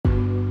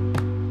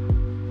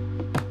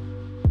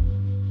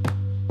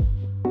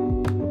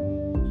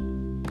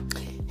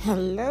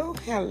Hello,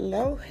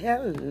 hello,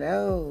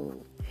 hello,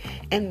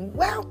 and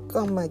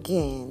welcome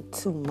again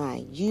to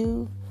my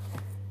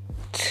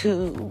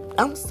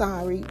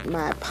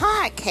my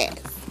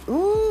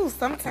podcast.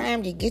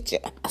 Sometimes you get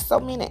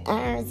so many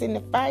irons in the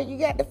fire, you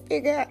got to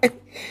figure out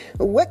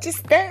what you're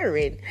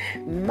stirring.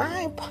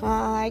 My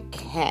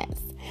podcast.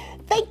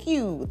 Thank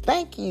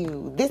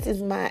you. This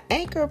is my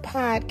Anchor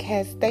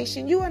podcast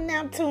station. You are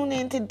now tuned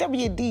in to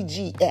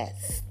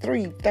WDGS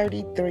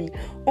 333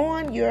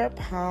 on your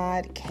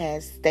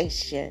podcast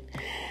station.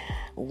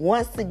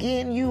 Once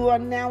again, you are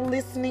now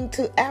listening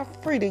to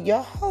Alfreda,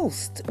 your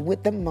host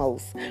with the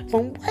most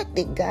from What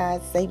Did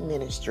God Say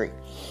Ministry.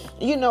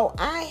 You know,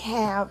 I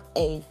have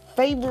a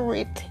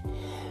favorite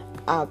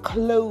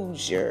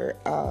closure,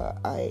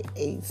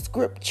 a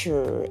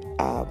scripture,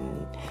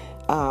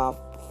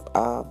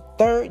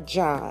 3rd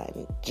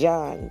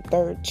John,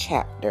 3rd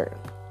chapter.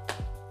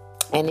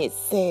 And it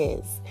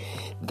says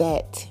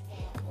that,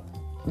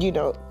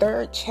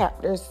 3rd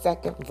chapter,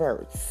 2nd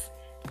verse.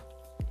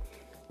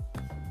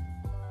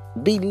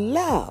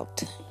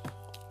 Beloved,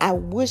 I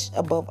wish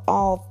above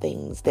all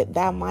things that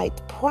thou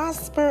might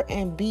prosper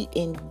and be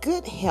in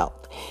good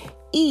health,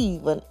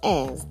 even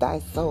as thy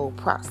soul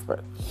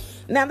prosper.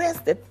 Now that's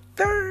the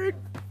 3rd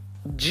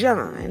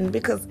John,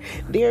 because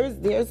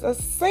there's a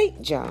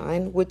St.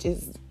 John, which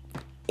is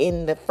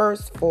in the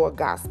first 4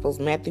 Gospels,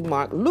 Matthew,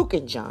 Mark, Luke,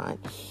 and John.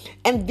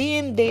 And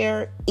then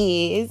there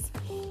is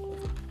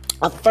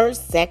a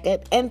 1st,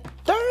 2nd, and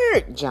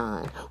 3rd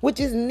John, which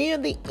is near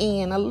the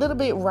end, a little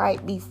bit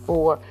right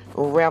before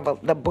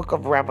the book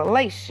of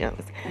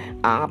Revelations,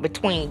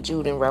 between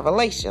Jude and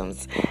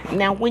Revelations.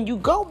 Now, when you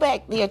go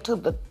back there to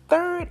the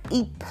 3rd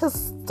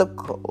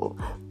epistle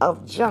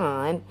of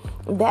John,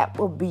 that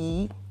will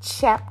be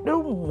chapter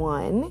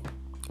 1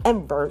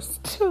 and verse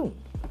 2.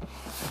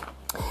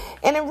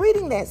 And in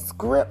reading that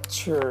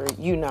scripture,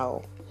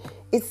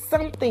 it's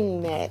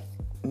something that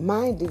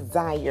my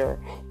desire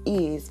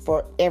is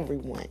for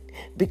everyone,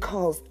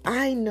 because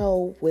I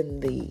know when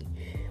the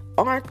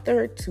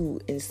author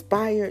to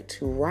inspire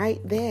to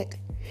write that,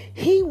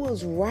 he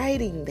was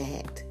writing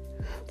that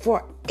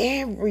for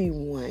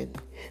everyone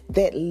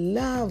that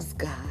loves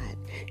God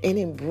and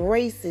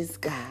embraces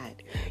God.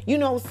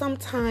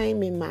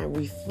 Sometime in my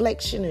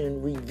reflection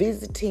and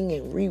revisiting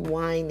and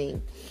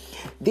rewinding,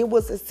 there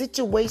was a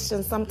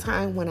situation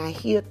sometime when I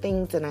hear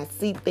things and I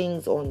see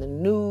things on the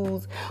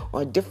news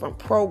or different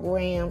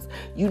programs,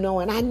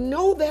 and I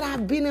know that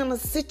I've been in a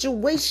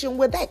situation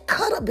where that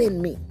could have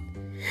been me.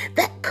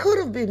 That could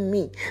have been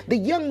me. The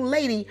young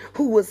lady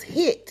who was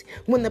hit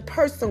when the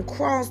person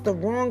crossed the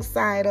wrong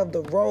side of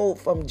the road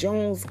from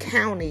Jones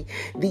County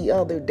the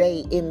other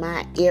day in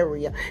my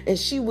area. And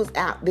she was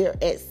out there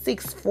at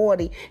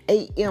 6:40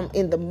 a.m.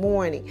 in the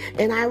morning.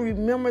 And I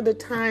remember the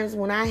times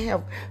when I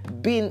have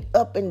been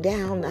up and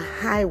down the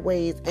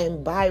highways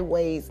and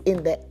byways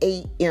in the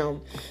a.m.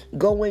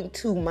 going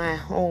to my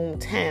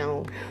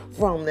hometown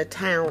from the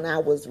town I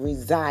was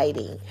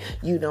residing.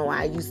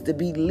 I used to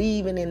be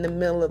leaving in the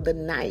middle of the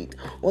night,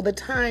 or the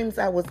times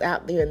I was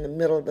out there in the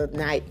middle of the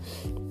night.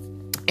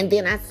 And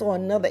then I saw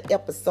another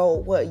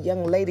episode where a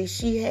young lady,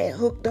 she had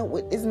hooked up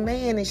with this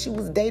man and she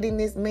was dating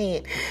this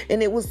man.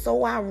 And it was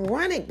so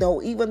ironic,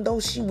 though, even though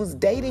she was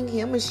dating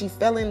him and she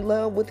fell in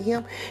love with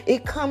him,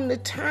 it come to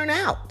turn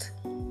out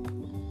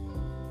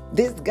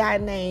this guy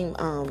named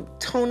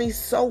Tony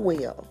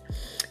Sowell.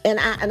 And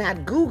I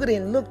Googled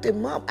and looked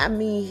him up. I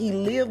mean, he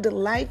lived a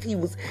life. He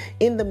was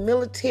in the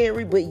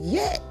military, but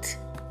yet,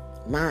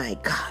 my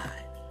God,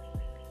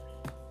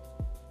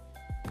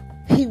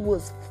 he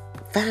was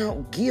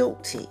found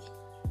guilty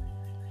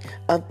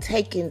of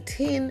taking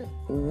 10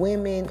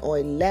 women or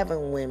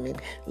 11 women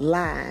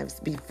lives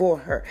before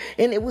her.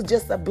 And it was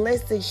just a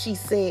blessing. She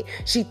said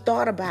she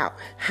thought about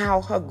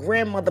how her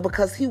grandmother,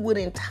 because he would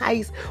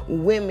entice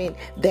women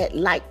that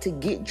like to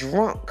get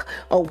drunk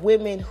or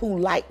women who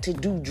like to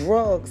do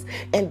drugs.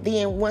 And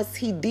then once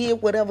he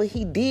did whatever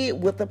he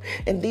did with them,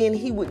 and then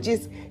he would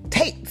just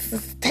take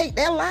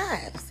their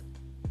lives.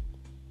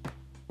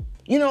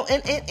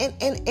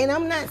 And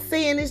I'm not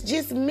saying it's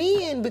just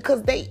men,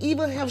 because they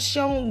even have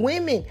shown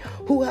women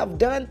who have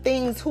done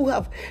things, who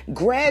have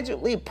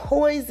gradually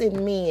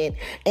poisoned men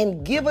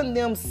and given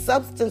them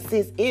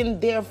substances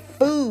in their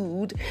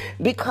food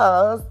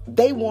because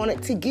they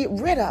wanted to get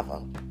rid of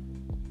them.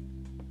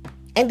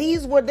 And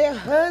these were their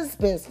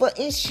husbands for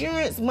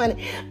insurance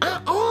money.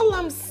 All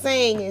I'm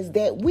saying is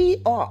that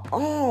we are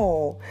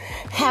all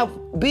have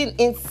been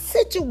in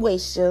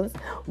situations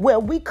where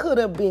we could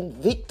have been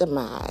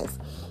victimized.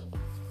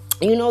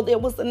 There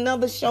was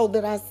another show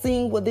that I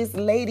seen where this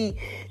lady,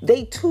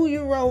 their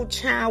 2-year-old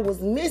child was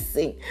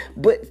missing.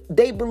 But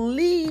they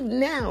believe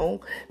now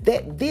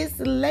that this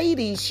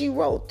lady, she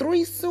wrote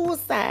 3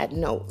 suicide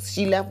notes.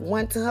 She left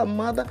one to her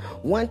mother,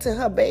 one to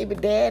her baby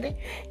daddy,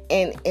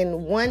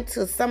 and one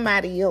to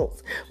somebody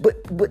else.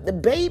 But the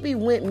baby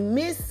went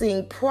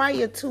missing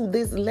prior to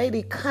this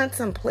lady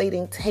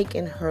contemplating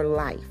taking her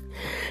life.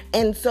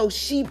 And so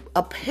she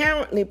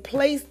apparently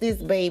placed this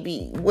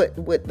baby, what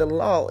the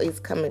law is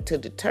coming to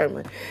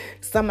determine,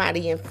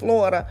 somebody in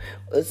Florida,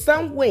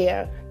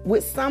 somewhere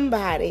with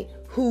somebody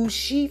who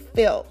she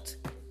felt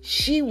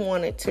she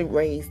wanted to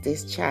raise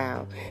this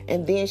child.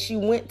 And then she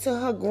went to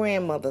her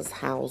grandmother's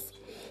house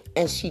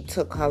and she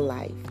took her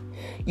life.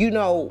 You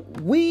know,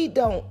 we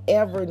don't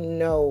ever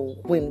know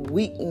when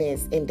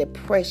weakness and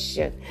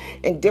depression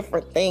and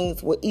different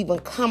things will even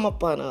come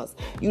upon us.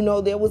 You know,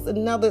 there was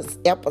another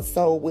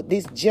episode with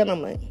this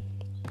gentleman,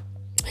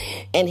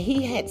 and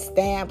he had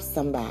stabbed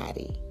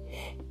somebody,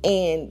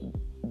 and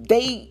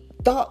they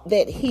thought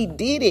that he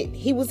did it.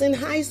 He was in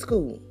high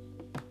school,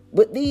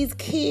 but these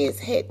kids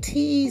had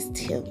teased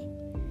him.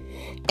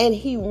 And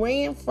he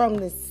ran from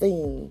the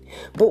scene.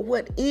 But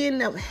what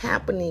ended up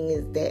happening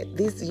is that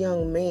this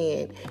young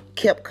man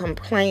kept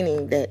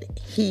complaining that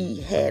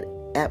he had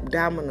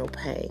abdominal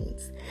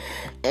pains.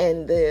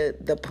 And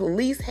the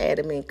police had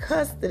him in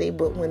custody,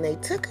 but when they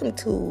took him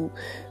to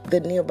the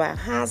nearby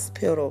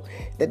hospital,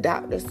 the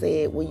doctor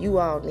said, well, you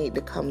all need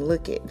to come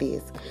look at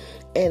this.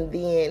 And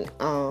then,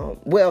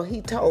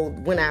 he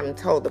went out and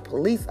told the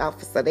police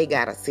officer they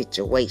got a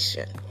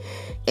situation.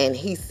 And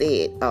he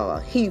said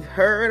he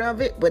heard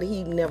of it, but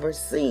he never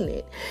seen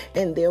it.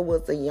 And there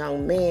was a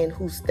young man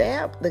who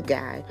stabbed the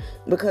guy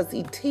because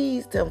he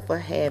teased him for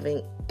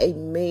having a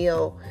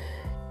male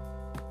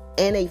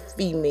and a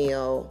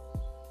female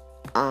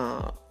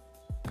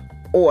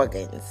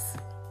organs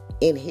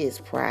in his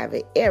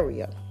private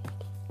area.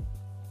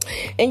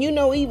 And, you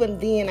know, even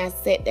then I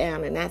sat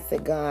down and I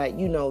said, God,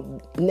 you know,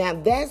 now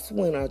that's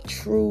when a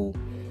true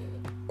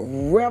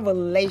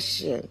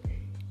revelation.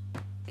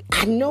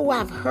 I know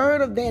I've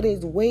heard of that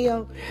as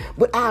well,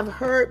 but I've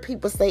heard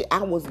people say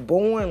I was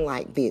born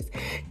like this.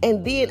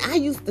 And then I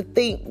used to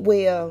think,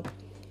 well,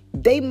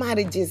 they might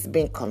have just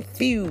been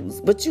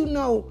confused. But, you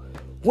know,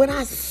 when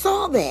I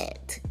saw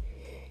that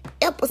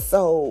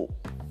episode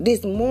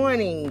this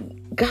morning,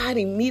 God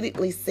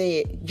immediately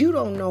said, you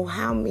don't know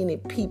how many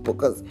people,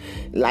 because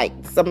like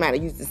somebody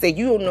used to say,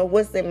 you don't know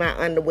what's in my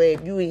underwear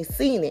if you ain't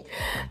seen it.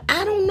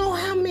 I don't know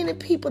how many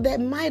people that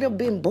might have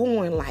been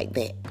born like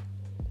that.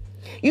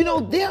 You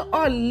know, there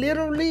are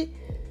literally,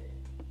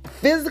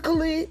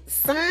 physically,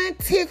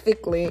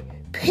 scientifically,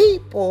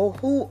 people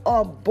who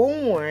are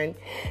born,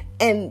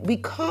 and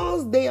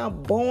because they are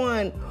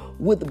born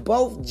with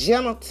both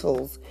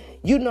genitals,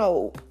 you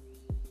know,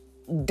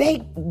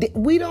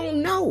 we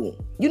don't know.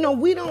 You know,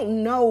 we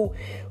don't know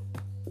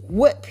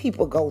what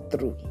people go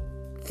through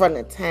from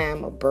the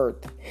time of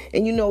birth.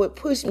 And, you know, it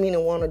pushed me to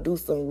want to do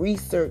some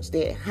research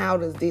that how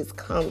does this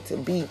come to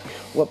be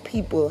where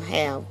people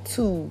have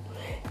two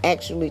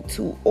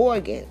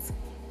organs.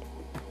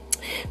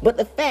 But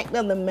the fact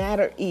of the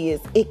matter is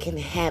it can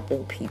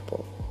happen,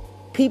 people.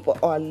 People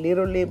are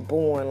literally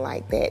born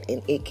like that,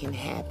 and it can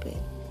happen.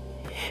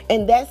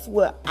 And that's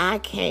where I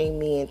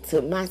came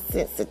into my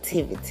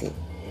sensitivity.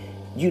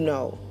 You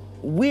know,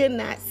 we're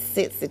not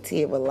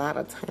sensitive a lot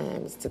of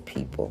times to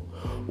people.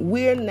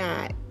 We're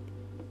not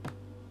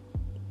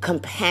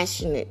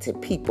compassionate to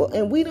people,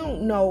 and we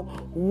don't know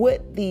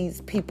what these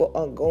people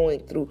are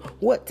going through,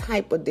 what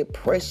type of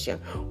depression,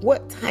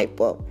 what type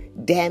of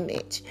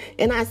damage.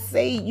 And I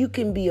say you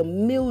can be a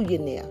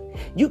millionaire,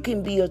 you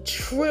can be a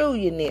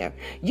trillionaire,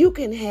 you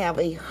can have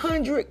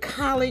 100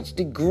 college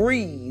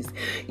degrees,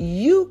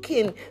 you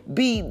can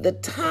be the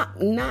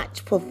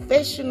top-notch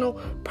professional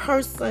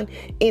person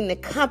in the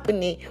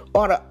company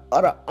or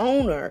the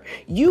owner.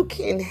 You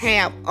can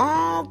have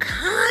all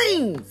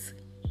kinds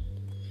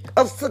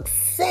of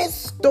success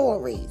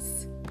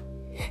stories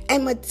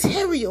and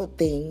material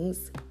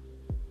things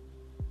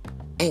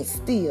and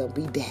still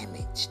be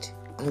damaged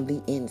on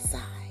the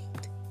inside.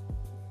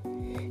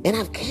 And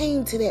I've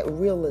came to that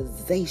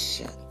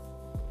realization.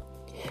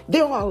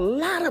 There are a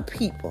lot of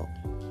people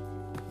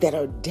that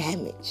are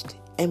damaged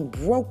and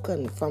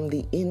broken from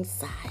the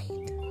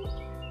inside.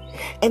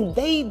 And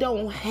they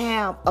don't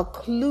have a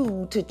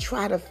clue to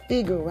try to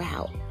figure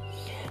out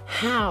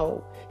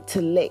how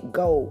to let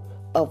go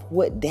of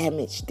what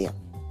damaged them.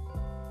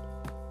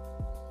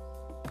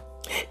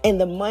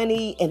 And the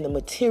money and the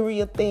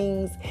material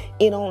things,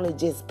 it only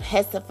just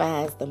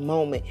pacifies the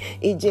moment.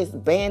 It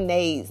just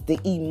band-aids the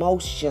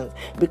emotions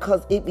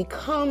because it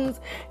becomes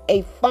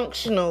a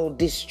functional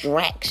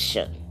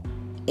distraction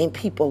in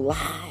people's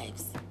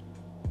lives.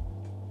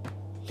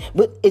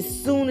 But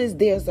as soon as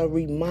there's a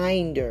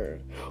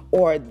reminder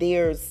or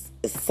there's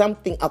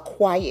something, a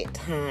quiet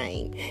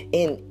time,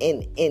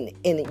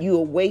 and you're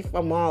away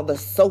from all the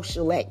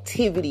social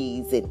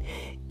activities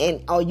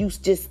or you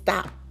just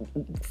stop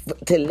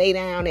to lay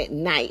down at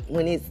night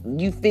when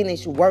you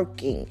finish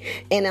working.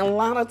 And a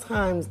lot of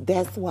times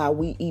that's why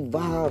we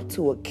evolve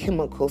to a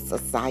chemical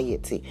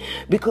society.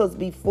 Because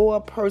before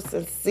a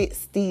person sits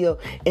still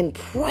and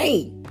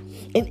pray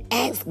and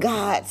ask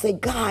God, say,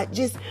 God,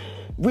 just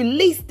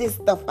release this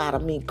stuff out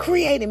of me.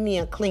 Create in me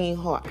a clean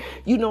heart.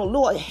 You know,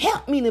 Lord,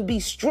 help me to be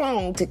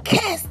strong to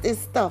cast this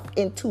stuff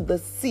into the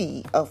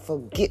sea of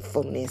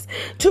forgetfulness,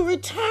 to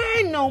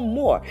return no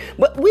more.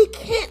 But we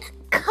can't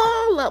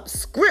call up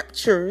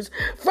scriptures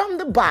from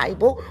the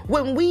Bible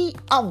when we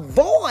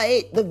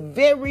avoid the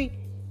very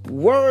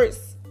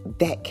words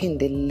that can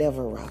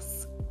deliver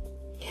us.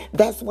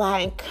 That's why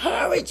I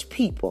encourage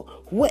people,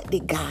 what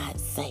did God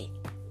say?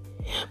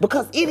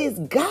 Because it is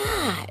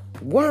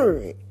God's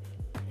word.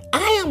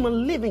 I am a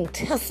living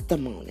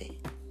testimony.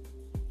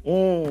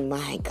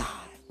 My God,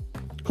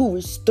 who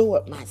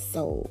restored my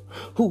soul,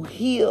 who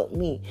healed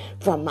me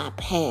from my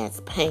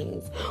past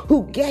pains,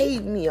 who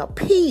gave me a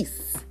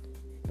peace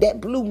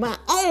that blew my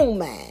own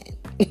mind.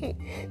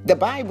 The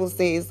Bible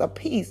says a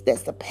peace that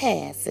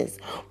surpasses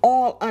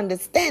all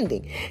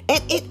understanding.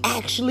 And it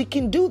actually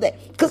can do that.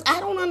 Because I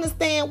don't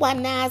understand why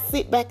now I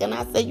sit back and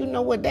I say, you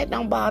know what, that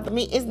don't bother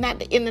me. It's not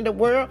the end of the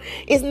world.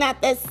 It's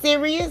not that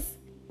serious.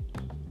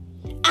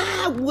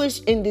 I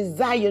wish and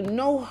desire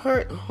no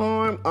hurt,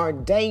 harm, or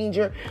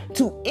danger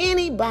to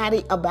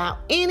anybody about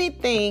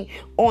anything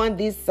on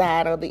this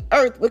side of the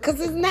earth, because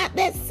it's not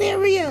that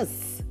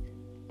serious.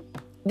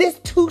 This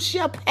too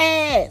shall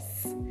pass.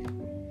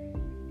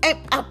 And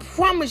I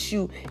promise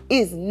you,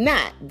 it's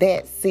not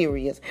that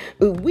serious.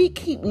 If we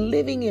keep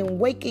living and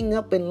waking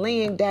up and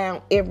laying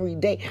down every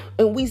day,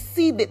 and we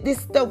see that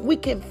this stuff, we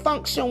can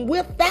function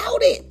without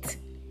it.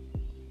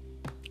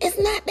 It's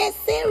not that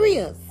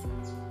serious.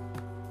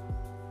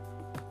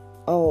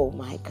 Oh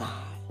my God.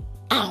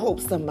 I hope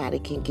somebody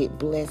can get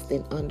blessed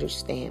in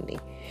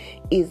understanding.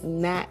 It's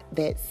not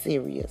that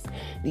serious.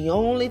 The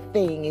only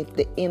thing is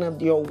the end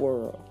of your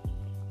world.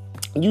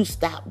 You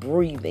stop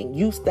breathing,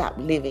 you stop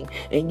living,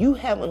 and you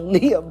haven't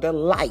lived a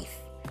life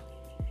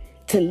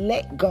to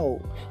let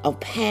go of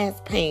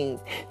past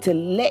pains, to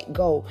let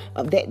go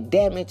of that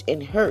damage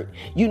and hurt.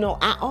 You know,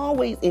 I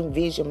always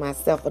envision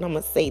myself, and I'm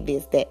going to say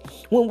this, that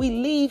when we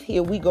leave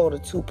here, we go to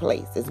two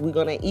places. We're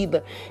going to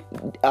either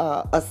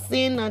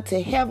ascend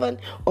unto heaven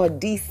or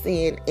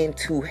descend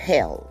into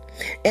hell.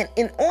 And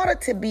in order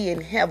to be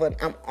in heaven,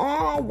 I'm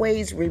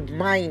always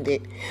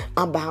reminded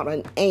about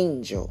an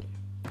angel.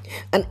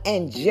 An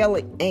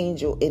angelic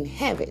angel in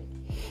heaven.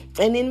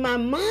 And in my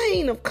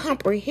mind of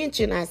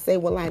comprehension, I say,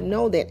 well, I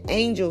know that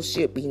angels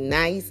should be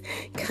nice,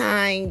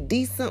 kind,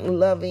 decent,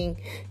 loving,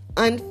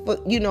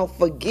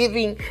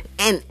 forgiving,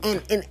 and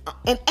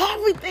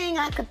everything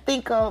I could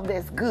think of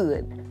that's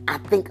good, I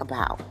think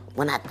about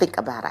when I think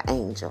about an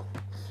angel.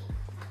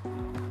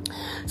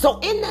 So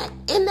in that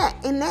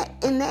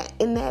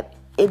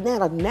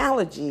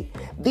analogy,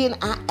 then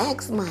I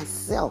ask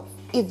myself,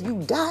 if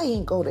you die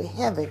and go to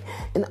heaven,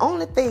 and the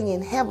only thing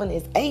in heaven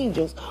is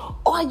angels,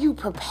 are you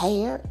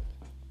prepared?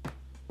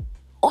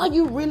 Are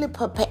you really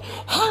prepared?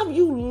 Have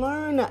you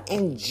learned an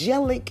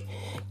angelic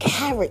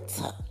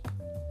character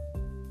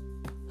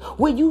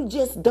where you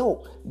just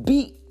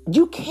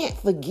you can't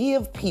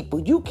forgive people.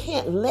 You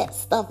can't let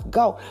stuff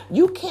go.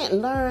 You can't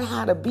learn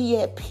how to be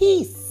at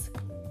peace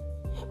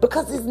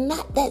because it's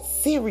not that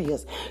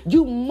serious.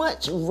 You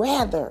much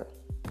rather,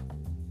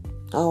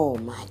 oh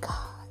my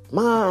God,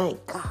 my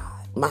God.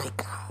 My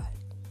God,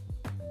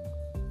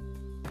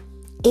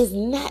 it's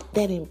not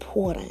that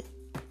important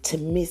to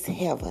miss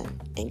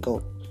heaven and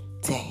go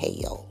to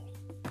hell.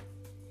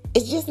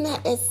 It's just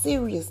not that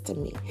serious to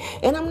me.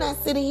 And I'm not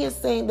sitting here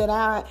saying that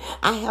I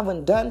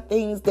haven't done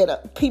things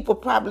that people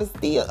probably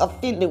still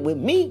offended with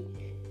me.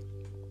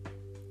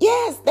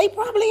 Yes, they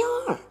probably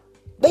are.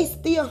 They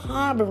still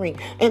harboring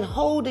and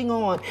holding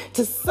on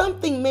to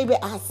something maybe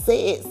I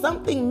said,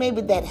 something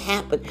maybe that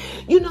happened.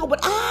 But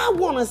I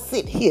want to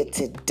sit here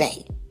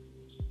today,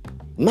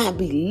 my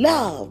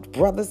beloved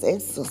brothers and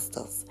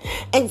sisters,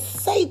 and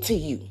say to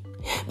you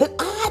that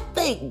I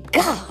thank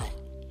God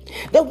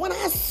that when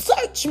I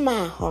search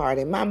my heart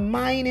and my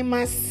mind and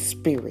my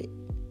spirit,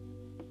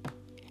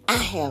 I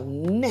have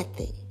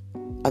nothing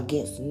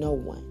against no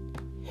one,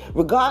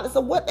 regardless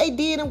of what they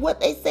did and what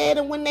they said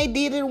and when they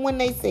did it and when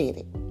they said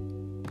it.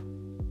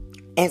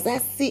 As I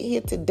sit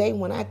here today,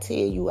 when I tell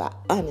you I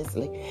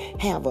honestly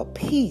have a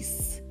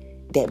peace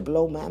that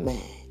blow my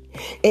mind.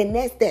 And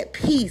that's that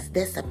peace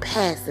that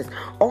surpasses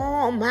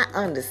all my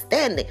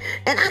understanding.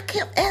 And I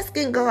kept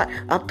asking God,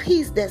 a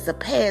peace that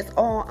surpasses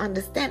all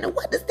understanding.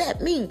 What does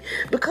that mean?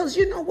 Because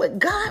you know what?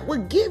 God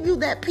will give you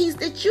that peace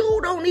that you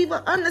don't even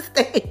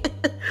understand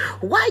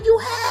why you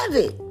have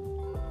it.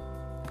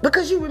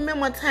 Because you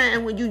remember a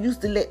time when you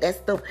used to let that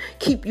stuff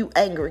keep you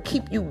angry,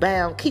 keep you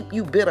bound, keep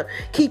you bitter,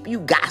 keep you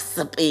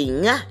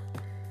gossiping,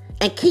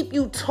 and keep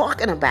you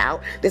talking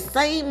about the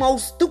same old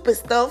stupid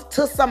stuff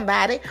to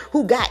somebody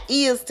who got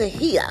ears to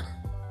hear.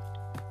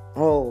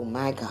 Oh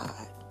my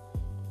God.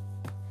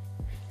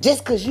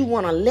 Just because you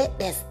want to let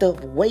that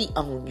stuff weigh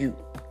on you.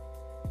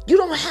 You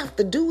don't have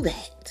to do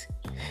that.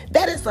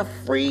 That is a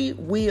free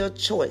will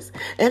choice.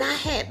 And I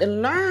had to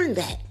learn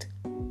that.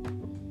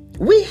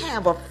 We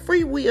have a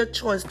free will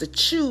choice to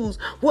choose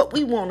what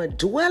we want to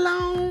dwell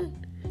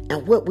on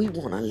and what we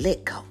want to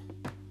let go.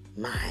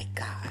 My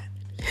God.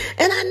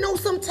 And I know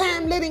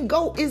sometimes letting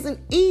go isn't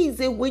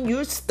easy when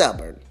you're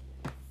stubborn.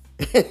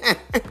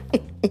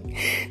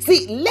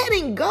 See,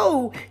 letting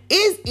go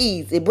is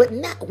easy, but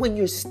not when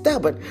you're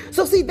stubborn.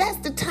 So see, that's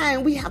the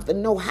time we have to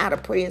know how to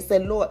pray and say,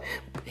 Lord,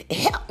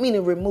 help me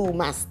to remove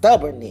my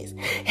stubbornness.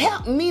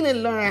 Help me to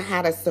learn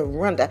how to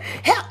surrender.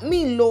 Help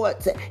me, Lord,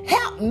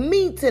 help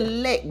me to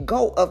let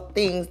go of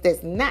things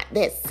that's not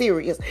that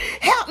serious.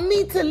 Help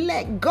me to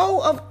let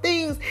go of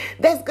things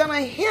that's going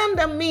to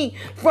hinder me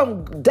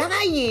from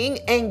dying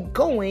and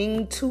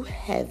going to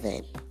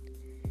heaven.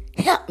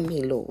 Help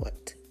me, Lord.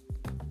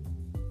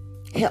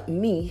 Help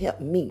me, help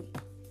me.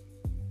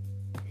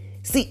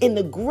 See, and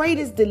the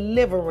greatest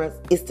deliverance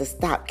is to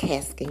stop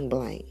casting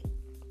blame.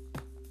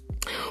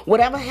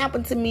 Whatever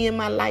happened to me in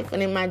my life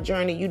and in my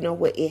journey, you know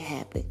what, it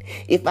happened.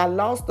 If I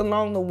lost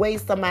along the way,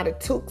 somebody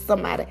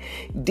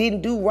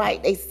didn't do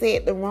right, they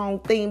said the wrong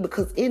thing,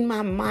 because in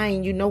my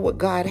mind, you know what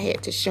God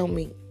had to show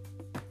me?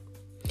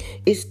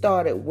 It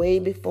started way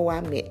before I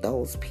met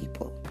those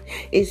people.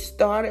 It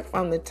started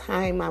from the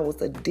time I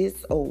was a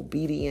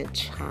disobedient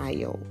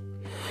child.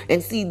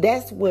 And see,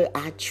 that's where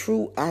our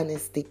true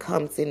honesty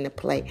comes into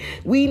play.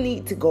 We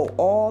need to go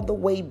all the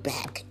way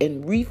back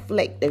and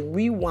reflect and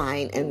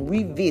rewind and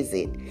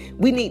revisit.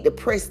 We need to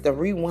press the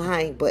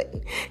rewind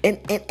button and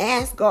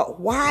ask God,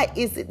 why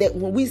is it that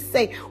when we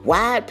say,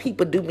 why did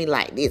people do me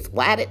like this?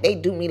 Why did they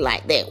do me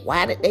like that?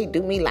 Why did they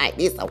do me like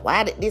this? Or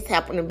why did this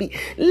happen to me?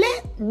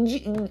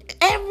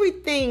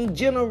 Everything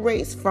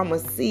generates from a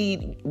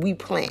seed we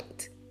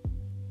plant.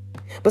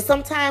 But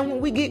sometimes when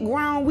we get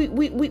grown,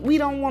 we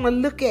don't want to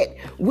look at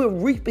we're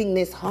reaping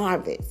this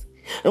harvest.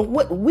 And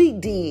what we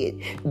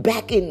did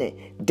back in the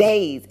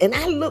days, and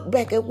I look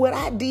back at what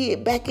I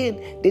did back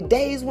in the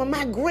days when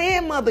my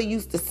grandmother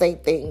used to say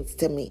things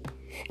to me.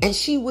 And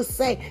she would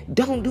say,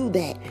 don't do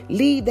that.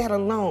 Leave that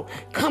alone.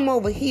 Come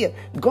over here.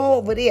 Go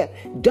over there.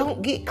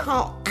 Don't get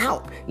caught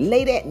out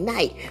late at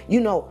night.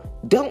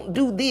 Don't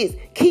do this.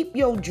 Keep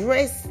your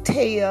dress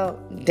tail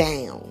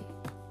down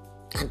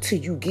until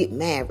you get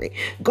married.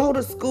 Go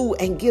to school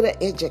and get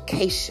an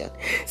education.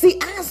 See,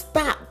 I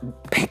stopped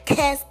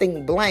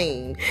casting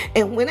blame.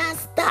 And when I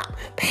stopped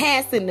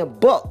passing the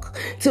buck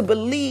to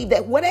believe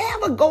that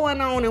whatever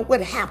going on and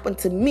what happened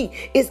to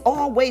me is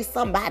always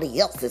somebody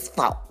else's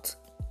fault.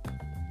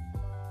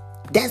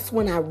 That's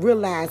when I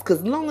realized,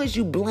 because as long as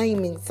you're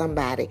blaming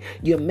somebody,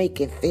 you're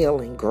making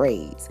failing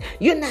grades.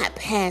 You're not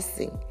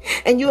passing.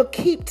 And you'll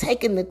keep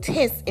taking the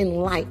test in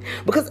life,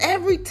 because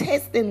every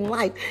test in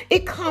life,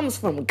 it comes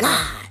from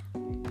God.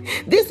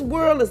 This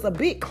world is a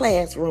big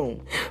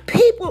classroom.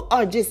 People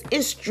are just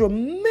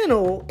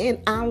instrumental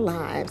in our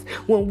lives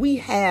when we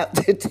have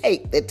to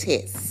take the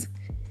tests.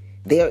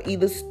 They're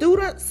either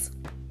students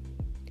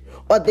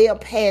or they'll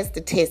pass the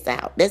test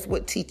out. That's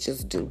what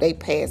teachers do. They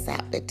pass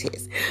out the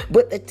test.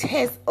 But the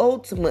test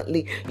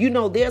ultimately,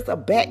 there's a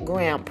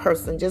background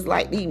person, just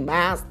like these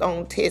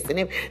milestone tests.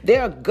 And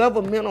there are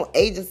governmental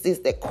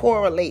agencies that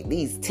correlate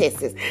these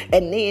tests.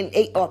 And then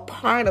they are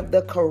part of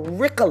the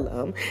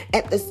curriculum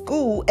at the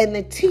school. And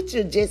the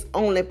teacher just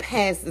only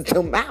passes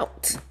them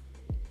out.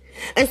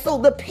 And so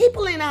the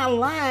people in our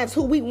lives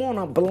who we want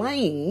to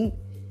blame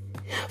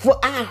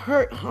for our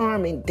hurt,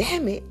 harm, and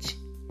damage,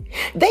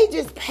 they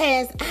just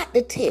pass out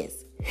the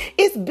test.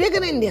 It's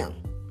bigger than them.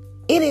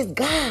 It is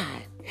God.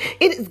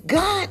 It is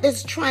God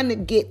that's trying to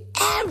get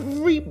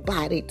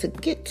everybody to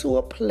get to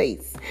a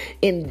place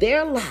in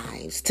their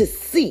lives to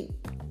see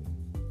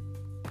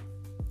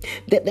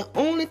that the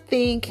only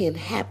thing can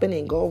happen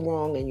and go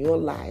wrong in your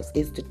lives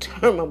is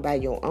determined by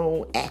your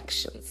own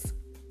actions.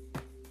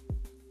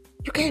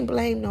 You can't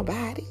blame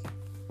nobody.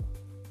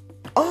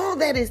 All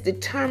that is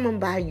determined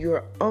by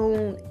your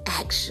own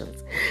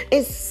actions.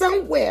 And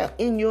somewhere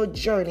in your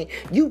journey,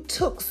 you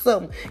took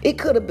some. It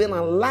could have been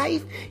a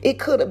life. It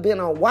could have been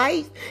a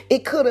wife.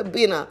 It could have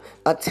been a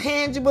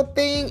tangible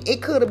thing.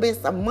 It could have been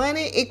some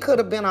money. It could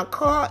have been a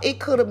car. It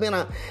could have been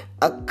a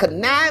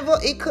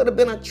conniver. It could have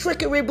been a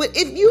trickery. But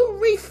if you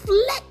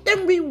reflect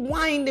and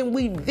rewind and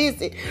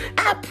revisit,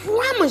 I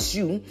promise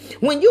you,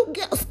 when you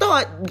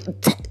start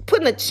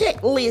putting a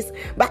checklist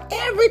by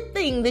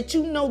everything that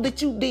you know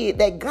that you did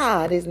that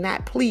God is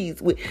not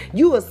pleased with,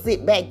 you will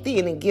sit back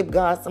then and give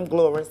God some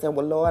glory and say,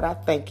 well, Lord, I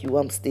thank you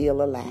I'm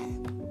still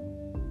alive.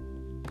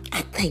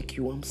 I thank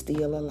you I'm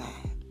still alive.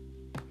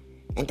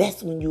 And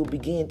that's when you'll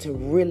begin to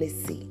really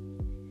see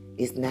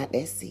it's not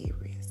that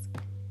serious.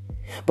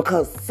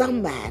 Because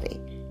somebody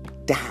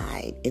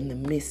died in the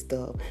midst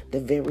of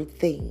the very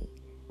thing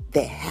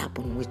that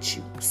happened with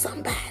you.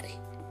 Somebody.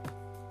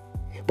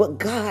 But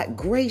God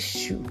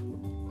graced you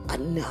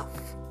enough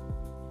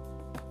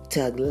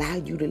to allow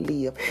you to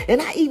live.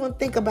 And I even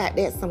think about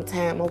that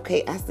sometime.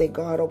 Okay, I say,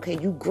 God, okay,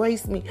 you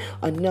graced me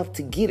enough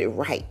to get it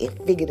right and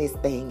figure this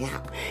thing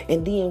out.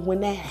 And then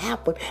when that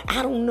happened,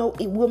 I don't know,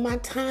 will my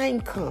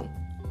time come?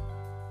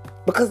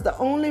 Because the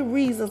only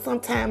reason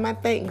sometimes I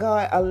think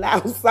God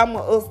allows some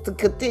of us to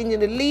continue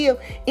to live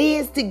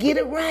is to get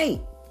it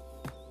right.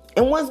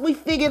 And once we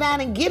figure it out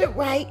and get it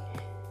right,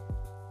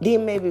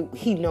 then maybe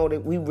he know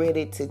that we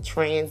ready to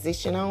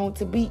transition on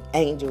to be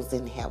angels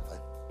in heaven.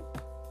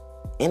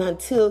 And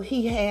until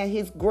he had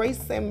his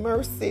grace and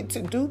mercy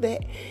to do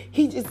that,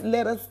 he just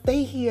let us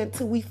stay here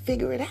until we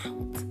figure it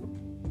out.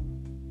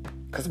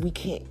 Because we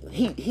can't,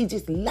 he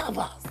just loves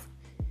us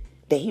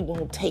that he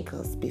won't take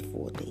us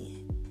before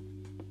then.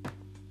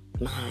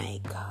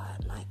 My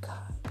God, my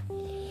God.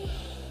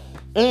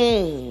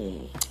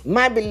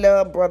 My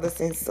beloved brothers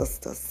and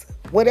sisters,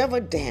 whatever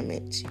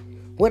damage,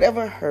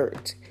 whatever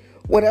hurt,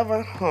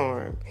 whatever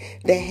harm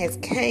that has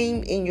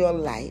came in your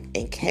life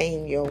and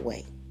came your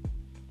way,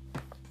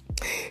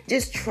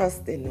 just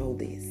trust and know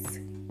this,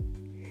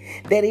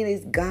 that it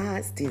is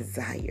God's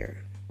desire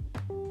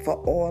for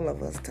all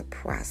of us to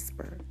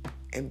prosper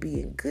and be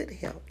in good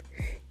health,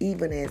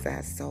 even as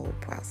our soul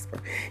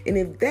prosper. And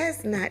if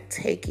that's not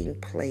taking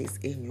place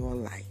in your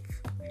life,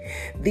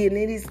 then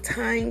it is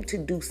time to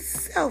do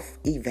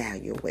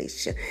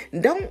self-evaluation.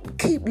 Don't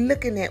keep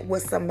looking at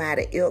what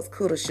somebody else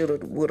coulda, shoulda,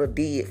 woulda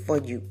did for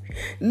you.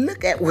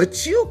 Look at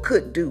what you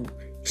could do,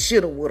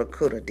 shoulda, woulda,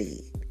 coulda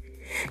did.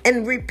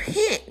 And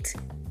repent.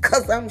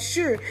 Because I'm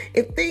sure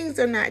if things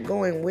are not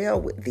going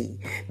well with thee,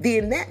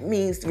 then that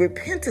means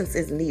repentance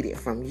is needed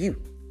from you.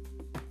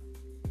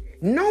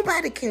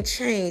 Nobody can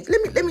change.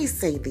 Let me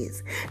say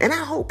this, and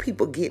I hope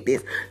people get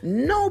this.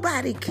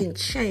 Nobody can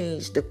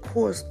change the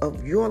course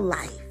of your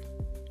life.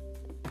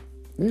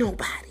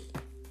 Nobody.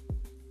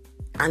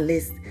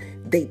 Unless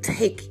they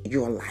take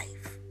your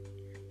life.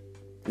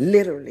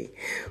 Literally.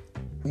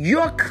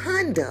 Your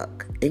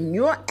conduct and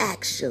your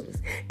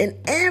actions and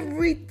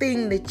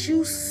everything that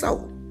you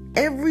sow,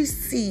 every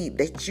seed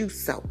that you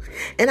sow.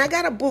 And I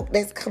got a book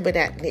that's coming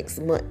out next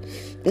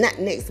month. Not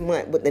next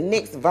month, but the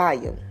next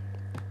volume.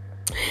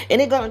 And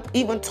they're going to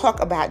even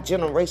talk about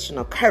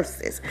generational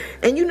curses.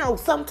 And you know,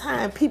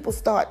 sometimes people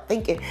start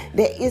thinking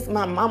that it's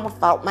my mama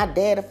fault, my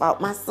daddy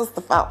fault, my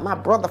sister fault, my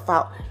brother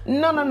fault.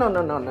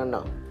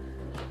 No.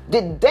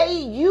 The day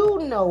you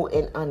know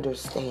and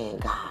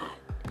understand God,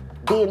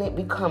 then it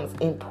becomes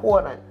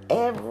important.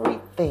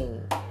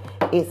 Everything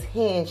is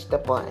hinged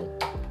upon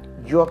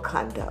your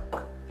conduct.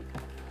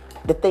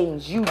 The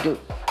things you do.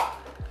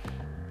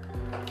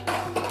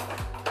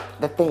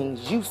 The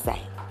things you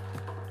say.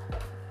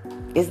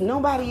 It's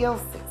nobody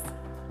else's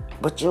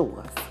but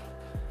yours.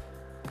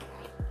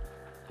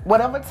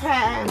 Whatever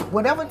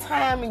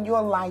time in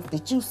your life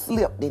that you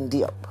slipped and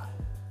dipped.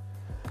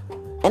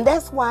 And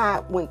that's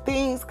why when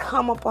things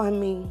come upon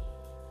me,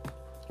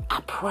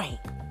 I pray.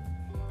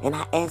 And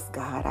I ask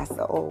God, I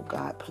say, oh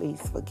God,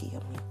 please forgive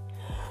me.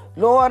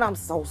 Lord, I'm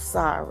so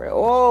sorry.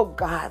 Oh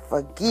God,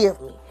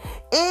 forgive me.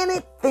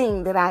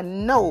 Anything that I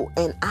know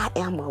and I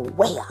am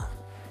aware.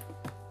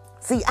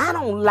 See, I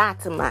don't lie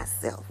to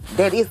myself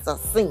that it's a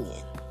sin.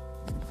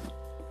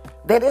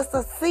 That it's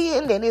a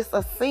sin, that it's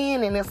a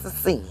sin, and it's a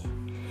sin.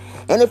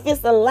 And if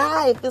it's a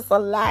lie, if it's a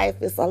lie,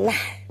 if it's a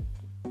lie,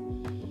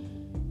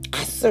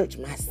 I search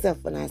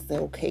myself and I say,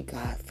 okay,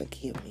 God,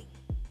 forgive me.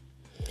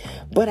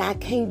 But I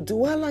can't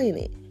dwell in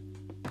it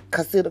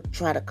because it'll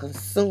try to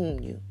consume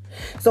you.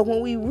 So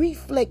when we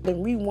reflect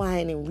and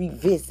rewind and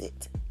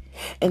revisit,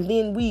 and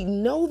then we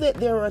know that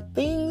there are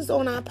things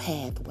on our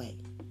pathway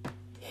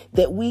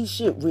that we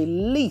should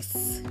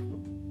release.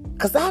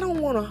 Because I don't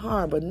want to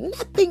harbor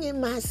nothing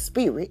in my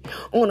spirit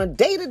on a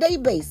day-to-day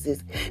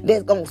basis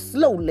that's going to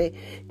slowly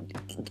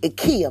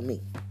kill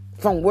me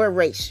from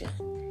worration.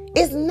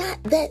 It's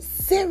not that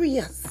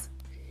serious.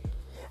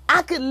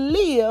 I could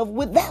live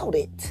without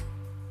it.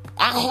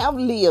 I have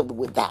lived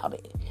without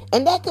it.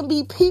 And that can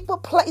be people,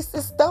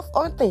 places, stuff,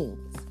 or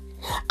things.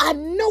 I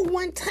know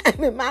one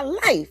time in my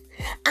life,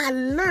 I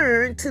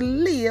learned to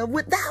live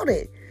without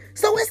it.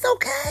 So it's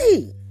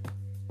okay.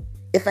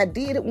 If I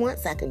did it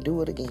once, I can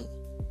do it again.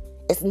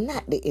 It's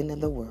not the end of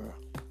the world.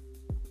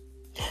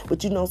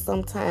 But you know,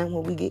 sometimes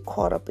when we get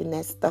caught up in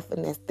that stuff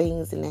and that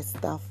things and that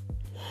stuff,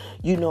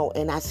 you know,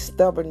 and our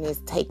stubbornness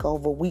take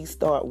over, we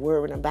start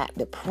worrying about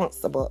the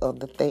principle of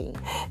the thing.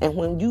 And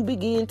when you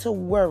begin to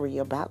worry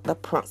about the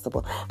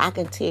principle, I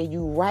can tell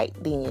you right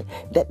then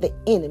that the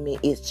enemy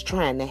is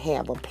trying to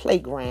have a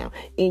playground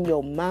in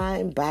your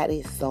mind,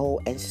 body,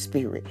 soul, and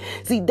spirit.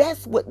 See,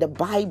 that's what the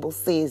Bible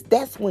says.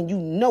 That's when you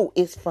know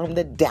it's from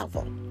the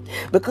devil.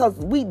 Because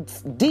we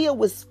deal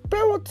with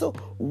spiritual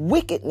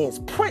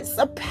wickedness,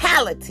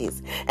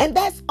 principalities. And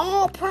that's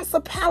all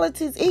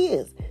principalities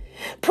is.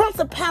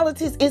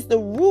 Principalities is the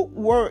root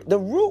word. The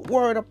root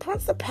word of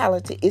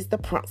principality is the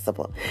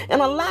principle.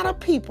 And a lot of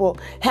people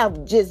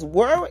have just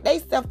worried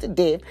themselves to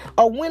death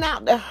or went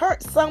out to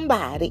hurt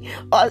somebody,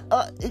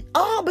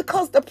 all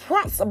because the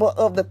principle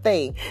of the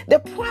thing. The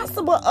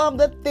principle of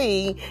the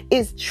thing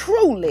is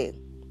truly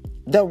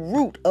the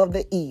root of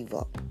the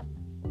evil.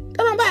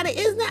 Nobody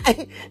is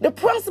not. The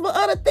principle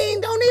of the thing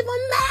don't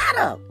even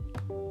matter.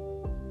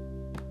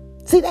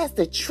 See, that's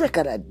the trick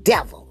of the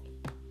devil.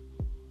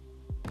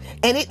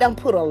 And it done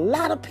put a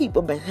lot of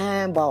people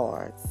behind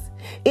bars.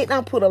 It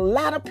done put a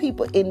lot of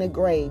people in the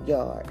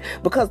graveyard.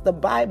 Because the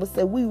Bible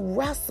said we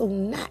wrestle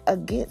not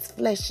against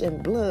flesh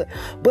and blood,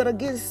 but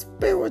against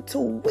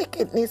spiritual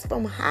wickedness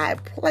from high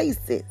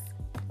places.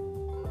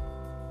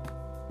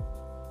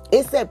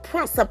 It said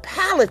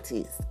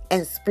principalities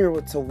and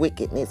spiritual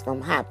wickedness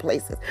from high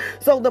places.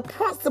 So the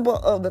principle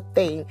of the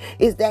thing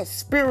is that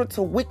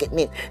spiritual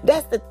wickedness.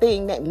 That's the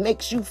thing that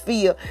makes you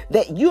feel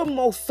that you're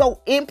most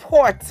so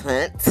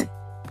important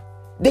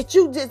that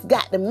you just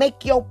got to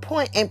make your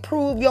point and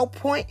prove your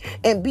point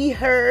and be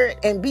heard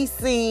and be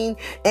seen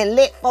and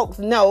let folks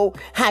know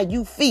how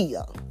you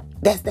feel.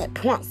 That's that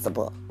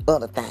principle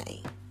of the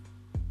thing.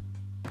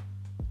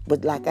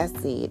 But like I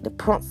said, the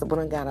principle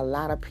done got a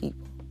lot of people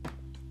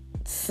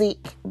sick,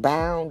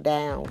 bound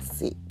down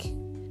sick,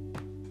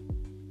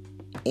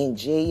 in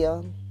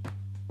jail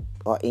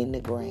or in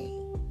the grave.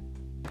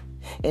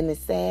 And the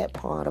sad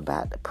part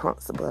about the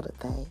principle of the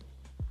thing,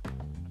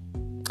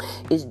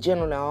 it's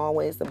generally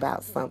always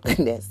about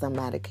something that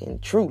somebody can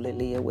truly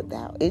live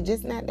without. It's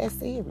just not that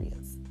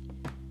serious,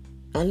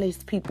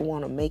 unless people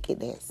want to make it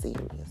that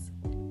serious.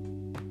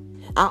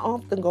 I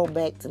often go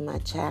back to my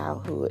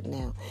childhood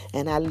now,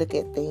 and I look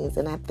at things,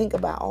 and I think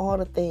about all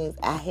the things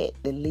I had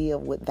to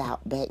live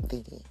without back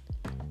then.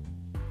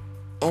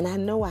 And I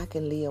know I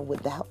can live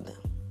without them.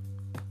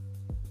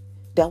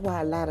 That's why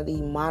a lot of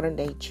these modern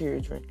day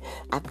children,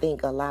 I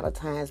think a lot of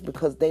times,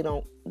 because they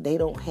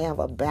don't have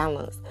a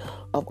balance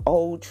of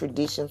old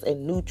traditions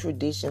and new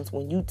traditions.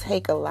 When you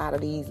take a lot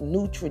of these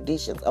new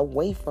traditions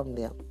away from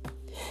them,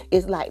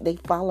 it's like they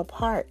fall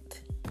apart.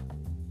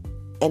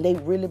 And they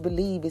really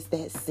believe it's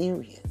that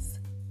serious.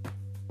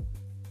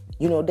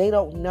 You know, they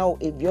don't know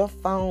if your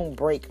phone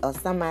break or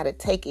somebody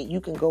take it, you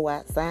can go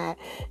outside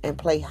and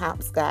play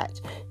hopscotch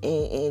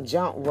and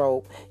jump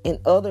rope and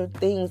other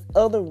things,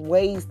 other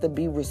ways to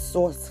be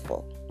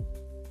resourceful.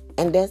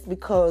 And that's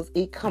because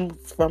it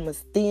comes from a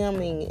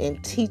stemming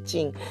and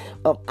teaching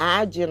of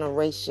our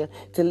generation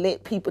to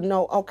let people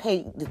know,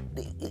 okay,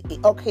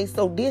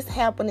 so this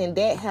happened and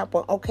that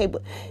happened. Okay,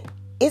 but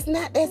it's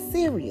not that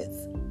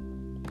serious.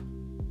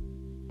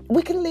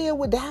 We can live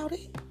without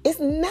it. It's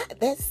not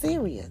that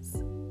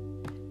serious.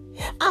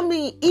 I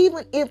mean,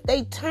 even if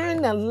they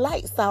turn the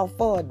lights off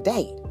for a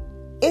day,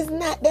 it's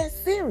not that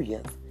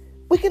serious.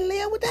 We can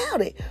live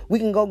without it. We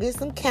can go get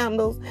some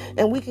candles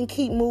and we can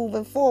keep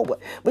moving forward.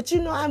 But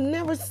you know, I've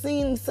never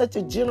seen such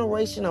a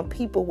generation of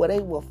people where they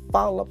will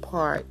fall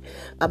apart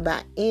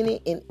about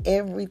any and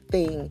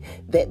everything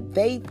that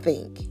they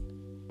think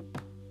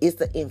is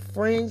an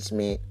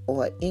infringement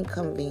or an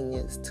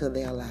inconvenience to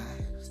their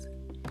lives.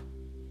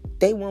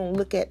 They won't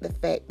look at the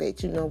fact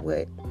that, you know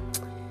what,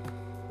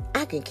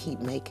 I can keep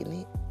making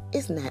it.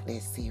 It's not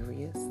that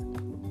serious.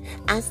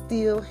 I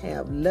still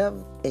have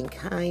love and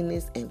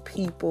kindness and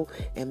people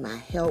and my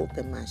health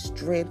and my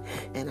strength,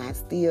 and I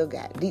still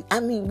got these. I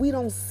mean, we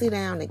don't sit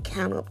down and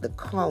count up the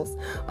cost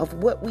of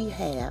what we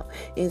have.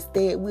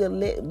 Instead, we'll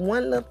let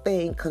one little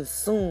thing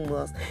consume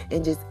us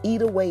and just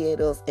eat away at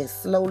us and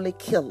slowly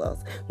kill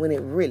us when it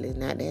really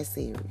not that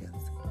serious.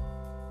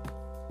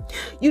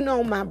 You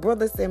know, my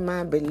brothers and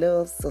my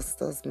beloved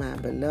sisters, my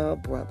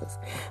beloved brothers,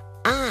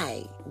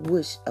 I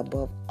wish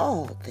above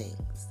all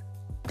things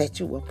that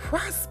you will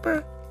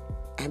prosper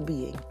and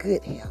be in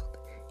good health,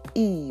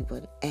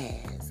 even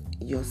as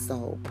your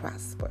soul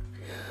prosper.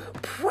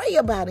 Pray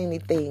about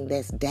anything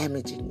that's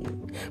damaging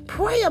you.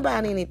 Pray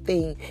about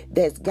anything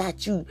that's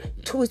got you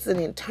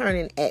twisting and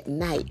turning at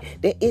night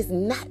that is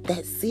not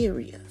that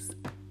serious.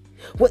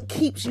 What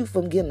keeps you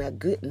from getting a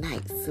good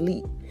night's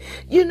sleep?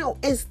 You know,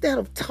 instead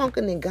of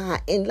talking to God,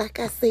 and like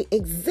I say,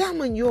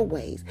 examine your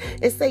ways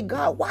and say,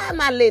 God, why am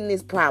I letting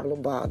this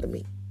problem bother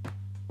me?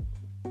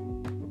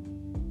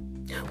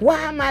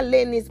 Why am I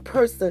letting this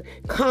person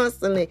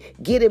constantly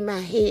get in my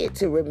head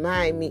to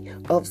remind me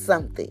of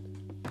something?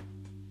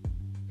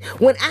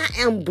 When I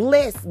am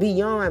blessed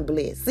beyond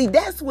blessed. See,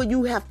 that's where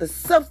you have to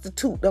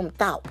substitute them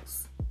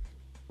thoughts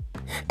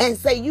and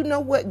say, you know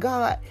what,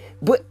 God,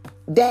 but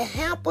that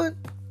happened.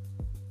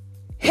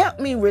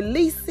 Help me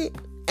release it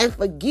and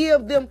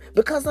forgive them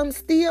because I'm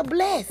still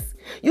blessed.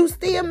 You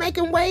still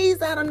making ways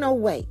out of no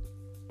way.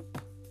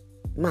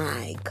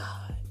 My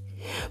God.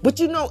 But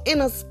you know,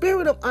 in a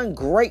spirit of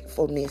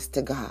ungratefulness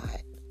to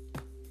God.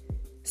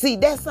 See,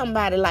 that's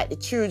somebody like the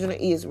children of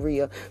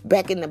Israel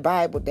back in the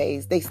Bible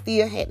days. They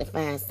still had to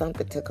find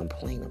something to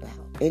complain about.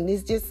 And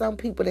it's just some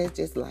people that's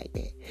just like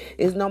that.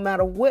 It's no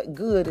matter what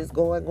good is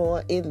going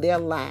on in their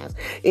lives.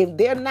 If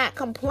they're not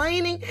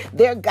complaining,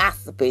 they're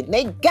gossiping.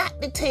 They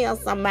got to tell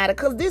somebody.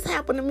 Because this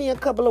happened to me a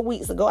couple of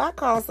weeks ago. I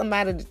called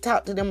somebody to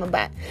talk to them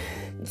about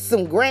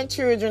some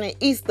grandchildren at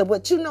Easter.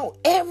 But you know,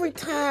 every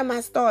time I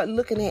start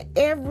looking at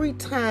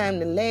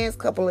the last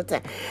couple of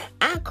times,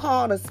 I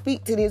call to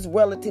speak to this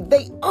relative.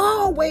 They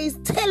always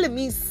telling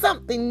me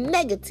something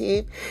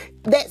negative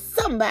that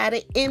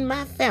somebody in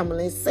my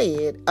family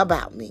said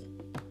about me.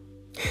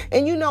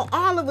 And you know,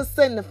 all of a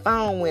sudden the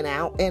phone went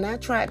out and I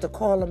tried to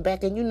call them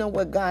back. And you know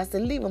what? God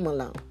said, leave them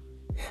alone.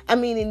 I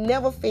mean, it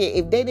never failed.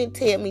 If they didn't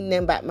tell me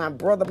nothing about my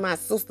brother, my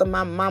sister,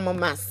 my mama,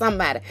 my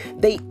somebody,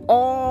 they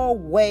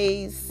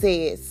always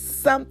said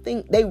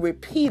something. They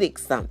repeated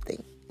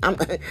something.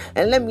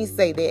 And let me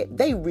say that.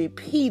 They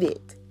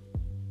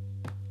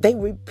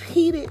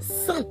repeated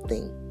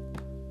something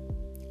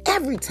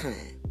every time.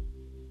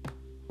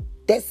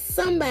 that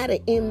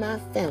somebody in my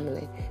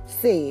family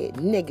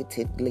said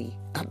negatively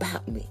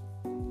about me.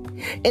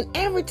 And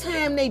every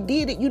time they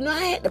did it,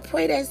 I had to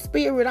pray that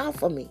spirit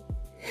off of me.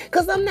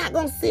 Because I'm not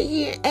going to sit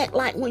here and act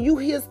like when you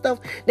hear stuff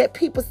that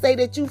people say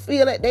that you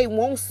feel that they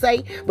won't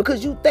say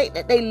because you think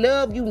that they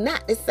love you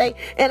not to say.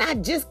 And I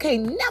just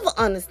can't never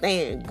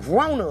understand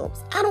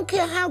grown-ups. I don't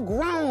care how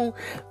grown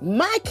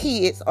my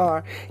kids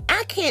are.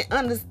 I can't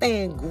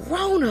understand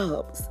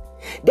grown-ups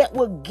that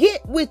will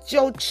get with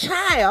your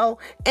child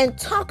and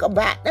talk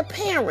about the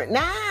parent.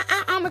 Now,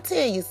 I'm going to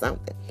tell you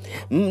something.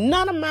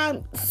 None of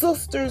my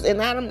sisters,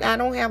 and I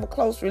don't have a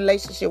close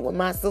relationship with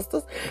my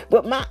sisters,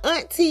 but my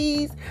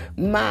aunties,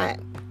 my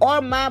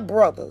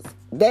brothers,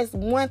 that's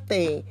one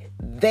thing.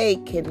 They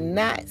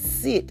cannot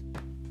sit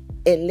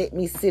and let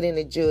me sit in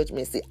the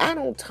judgment. See, I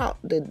don't talk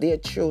to their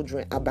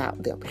children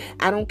about them.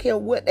 I don't care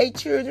what their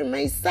children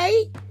may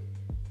say.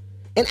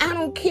 And I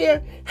don't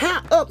care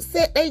how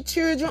upset their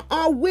children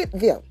are with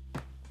them.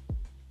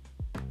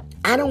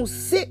 I don't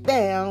sit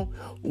down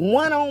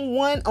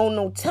one-on-one on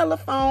no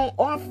telephone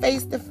or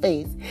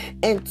face-to-face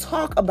and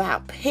talk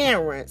about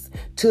parents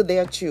to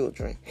their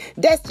children.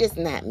 That's just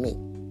not me.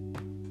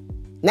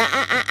 Now,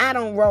 I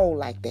don't roll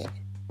like that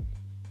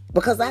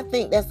because I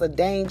think that's a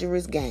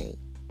dangerous game.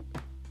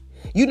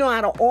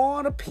 Out of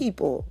all the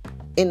people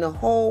in the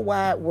whole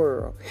wide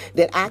world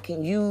that I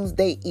can use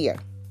their ear,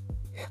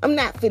 I'm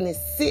not finna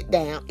sit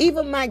down.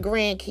 Even my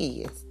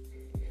grandkids,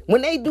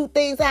 when they do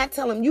things, I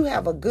tell them, you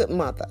have a good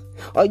mother,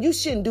 or you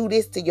shouldn't do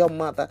this to your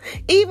mother,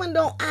 even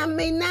though I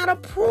may not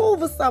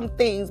approve of some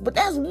things. But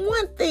that's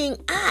one thing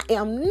I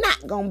am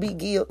not gonna be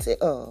guilty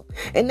of,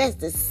 and that's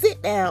to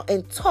sit down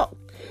and talk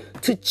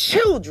to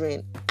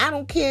children. I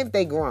don't care if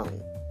they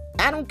grown.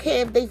 I don't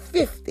care if they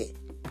 50.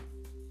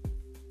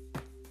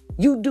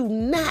 You do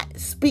not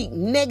speak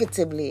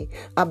negatively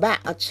about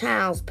a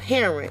child's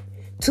parent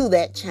to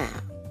that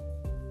child.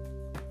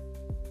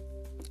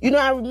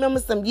 I remember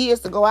some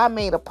years ago, I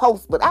made a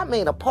post, but I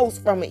made a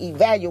post from an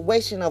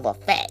evaluation of a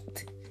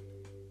fact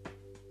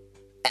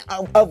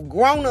of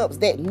grown-ups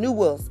that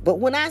knew us. But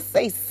when I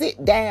say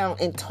sit down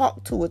and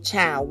talk to a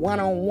child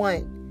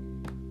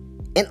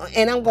one-on-one,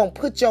 and I'm going to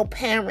put your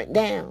parent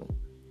down.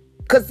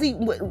 Because see,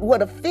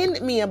 what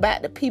offended me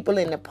about the people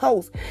in the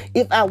post,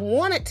 if I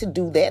wanted to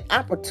do that,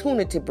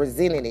 opportunity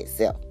presented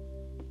itself.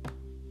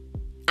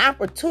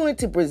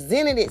 Opportunity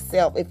presented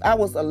itself if I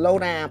was a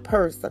low-down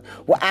person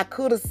where I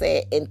could have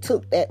said and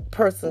took that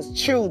person's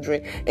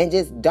children and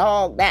just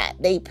dogged out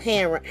their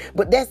parent.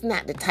 But that's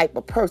not the type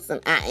of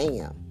person I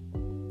am.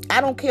 I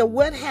don't care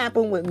what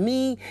happened with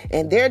me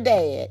and their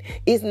dad.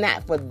 It's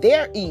not for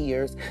their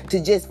ears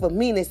for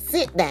me to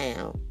sit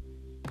down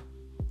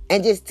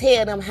and just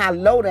tell them how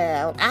low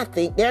down I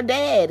think their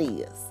dad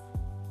is.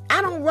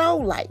 I don't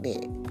roll like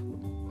that.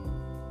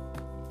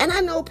 And I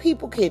know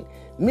people can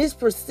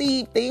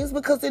misperceive things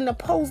because in the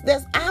post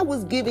I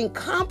was giving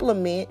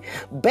compliment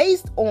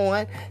based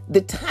on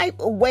the type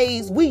of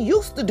ways we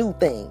used to do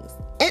things.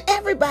 And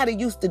everybody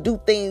used to do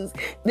things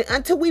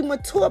until we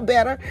mature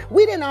better.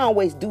 We didn't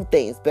always do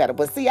things better.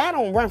 But see, I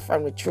don't run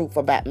from the truth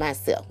about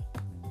myself.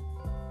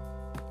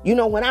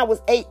 When I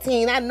was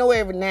 18, I know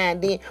every now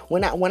and then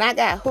when I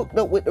got hooked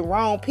up with the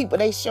wrong people,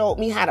 they showed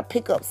me how to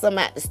pick up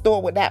something at the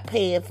store without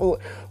paying for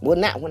it. Well,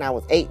 not when I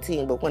was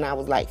 18, but when I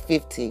was like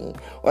 15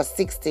 or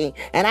 16.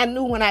 And I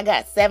knew when I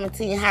got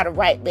 17 how to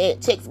write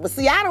bad checks. But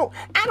see, I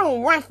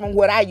don't run from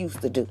what I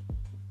used to do.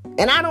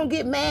 And I don't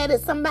get mad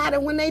at somebody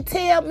when they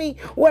tell me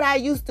what I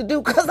used to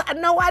do because I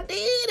know I did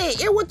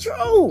it. It was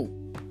true.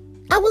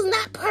 I was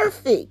not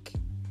perfect.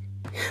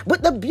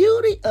 But the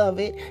beauty of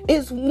it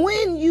is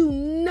when you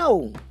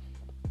know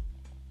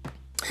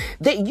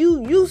that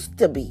you used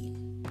to be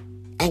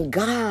and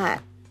God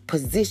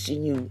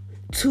positioned you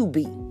to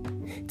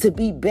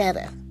be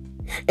better,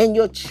 and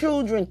your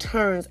children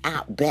turns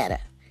out better.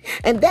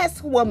 And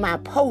that's where my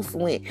post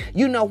went.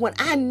 When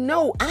I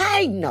know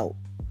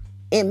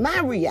in my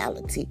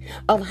reality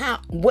of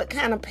what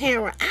kind of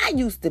parent I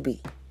used to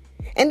be.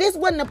 And this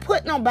wasn't to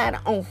put nobody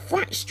on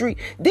Front Street.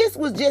 This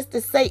was just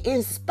to say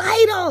in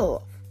spite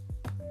of.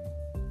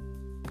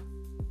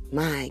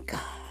 My God,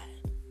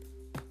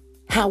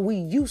 how we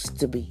used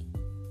to be,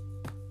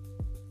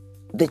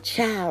 the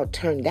child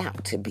turned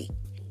out to be.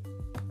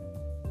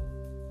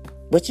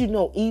 But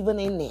even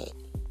in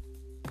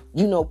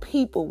that,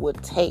 people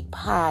would take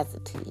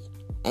positive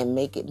and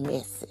make it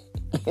messy.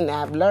 And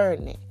I've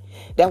learned that.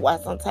 That's why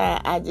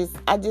sometimes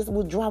I just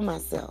withdraw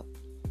myself.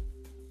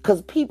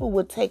 Because people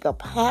would take a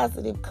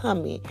positive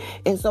comment.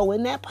 And so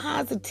in that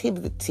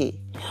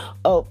positivity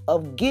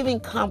of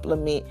giving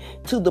compliment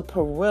to the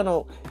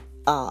parental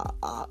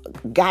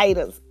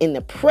guidance in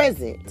the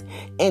present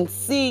and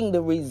seeing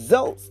the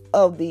results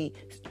of the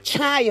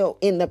child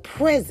in the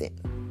present,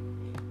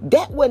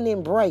 that wasn't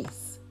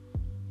embraced.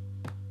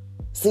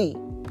 See,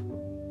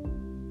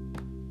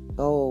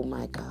 oh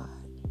my God.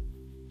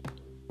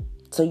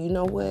 So you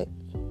know what?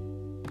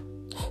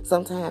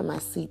 Sometimes I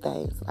see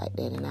things like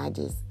that and I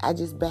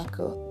just back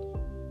up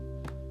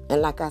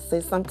And like I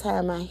said,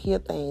 sometimes I hear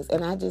things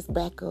and I just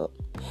back up.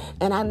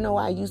 And I know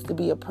I used to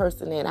be a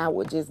person that I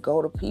would just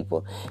go to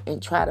people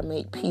and try to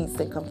make peace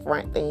and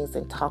confront things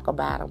and talk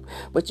about them.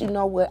 But you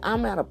know what?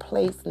 I'm at a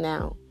place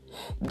now.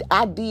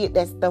 I did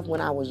that stuff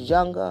when I was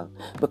younger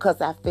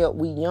because I felt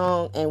we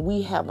young and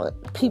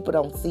people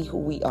don't see who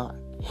we are.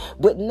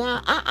 But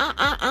now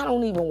I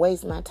don't even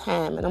waste my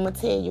time, and I'm going to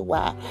tell you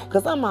why.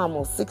 Because I'm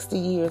almost 60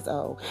 years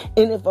old.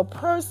 And if a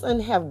person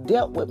have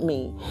dealt with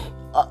me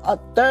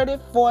 30,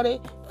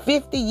 40,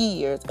 50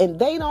 years and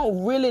they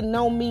don't really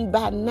know me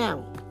by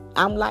now,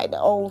 I'm like the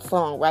old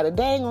songwriter.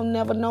 They ain't gonna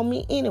never know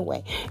me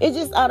anyway. It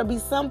just ought to be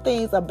some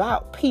things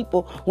about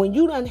people when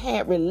you done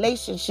had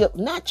relationships,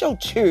 not your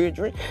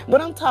children,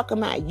 but I'm talking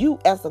about you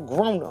as a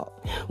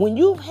grown-up. When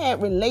you've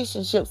had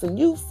relationships and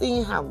you've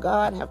seen how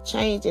God have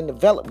changed and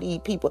developed these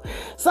people,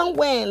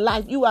 somewhere in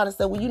life you ought to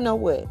say, well, you know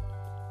what?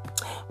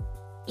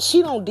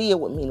 She don't deal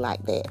with me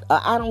like that. Or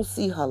I don't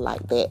see her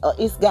like that. Or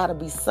it's got to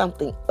be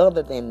something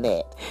other than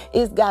that.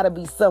 It's got to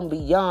be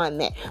something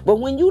beyond that. But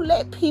when you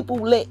let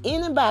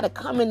anybody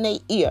come in their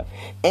ear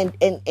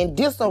and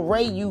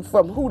disarray you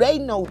from who they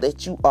know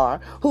that you are,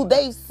 who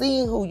they've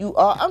seen who you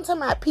are. I'm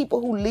talking about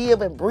people who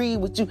live and breathe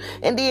with you,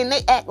 and then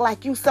they act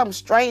like you some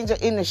stranger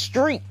in the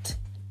street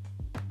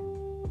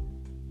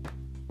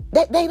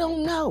that they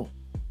don't know.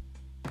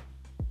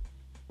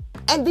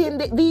 And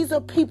then these are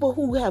people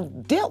who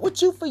have dealt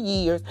with you for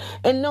years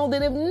and know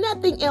that if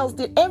nothing else,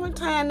 that every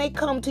time they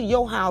come to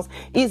your house,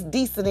 it's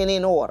decent and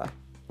in order.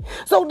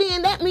 So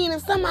then that means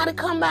if somebody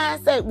come by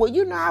and say, well,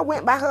 you know, I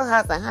went by her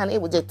house and honey,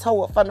 it was just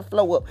tore up from the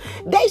floor up.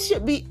 They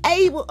should be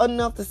able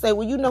enough to say,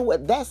 well, you know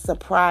what? That's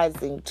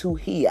surprising to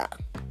hear.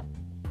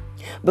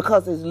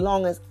 Because as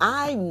long as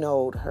I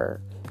knowed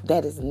her,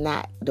 that is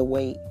not the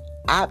way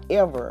I've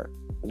ever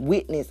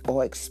witness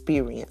or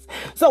experience.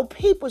 So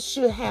people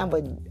should have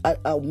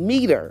a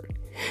meter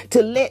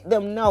to let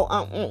them know,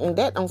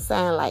 that don't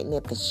sound like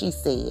nothing she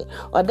said,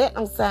 or that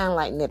don't sound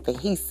like nothing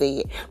he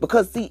said.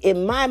 Because see,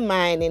 in my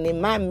mind and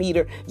in my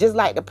meter, just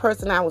like the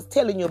person I was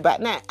telling you about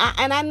now,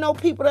 I know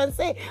people done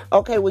say,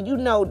 okay, well, you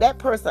know, that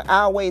person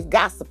always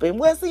gossiping.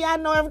 Well, see, I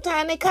know every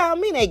time they call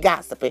me, they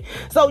gossiping.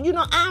 So, you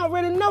know, I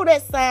already know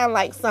that sound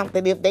like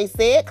something if they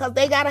say it, because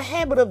they got a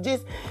habit of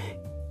just,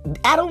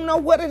 I don't know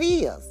what it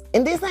is.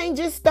 And this ain't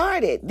just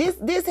started.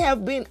 This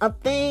have been a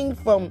thing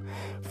from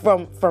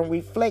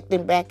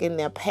reflecting back in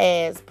their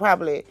past,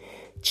 probably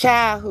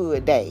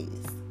childhood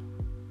days.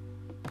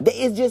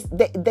 It's just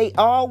they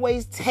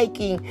always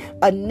taking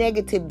a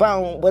negative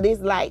bone, but it's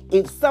like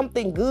if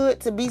something good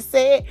to be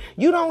said,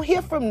 you don't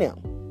hear from them.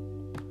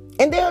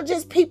 And there are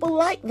just people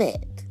like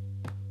that.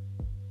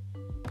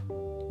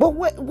 But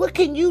what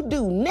can you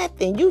do?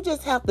 Nothing. You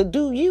just have to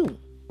do you.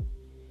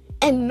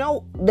 And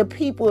know the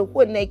people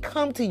when they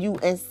come to you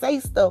and say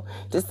stuff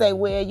to say,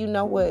 well, you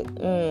know what?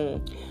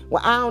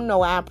 Well, I don't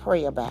know. I'll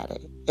pray about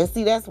it. And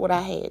see, that's what I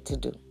had to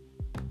do.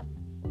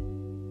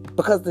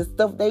 Because the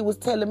stuff they was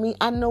telling me,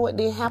 I know it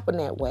didn't happen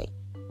that way.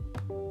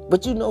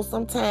 But you know,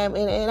 sometimes,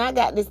 and I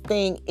got this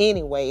thing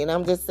anyway, and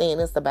I'm just saying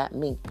this about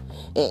me.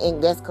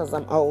 And that's because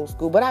I'm old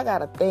school. But I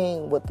got a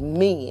thing with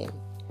men,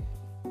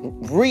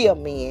 real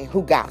men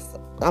who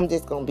gossip. I'm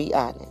just going to be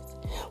honest.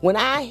 When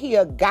I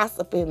hear a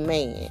gossiping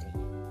man,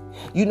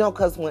 you know,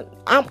 because when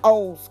I'm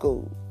old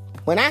school,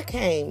 when I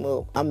came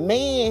up, a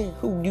man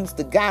who used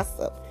to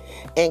gossip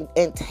and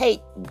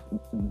take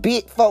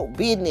big folk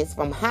business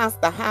from house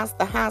to house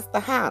to house to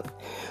house,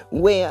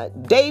 where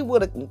they were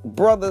the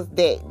brothers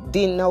that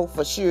didn't know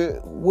for sure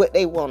what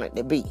they wanted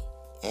to be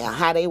and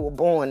how they were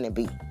born to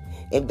be.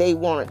 If they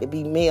wanted to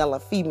be male or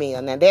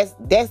female. Now that's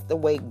the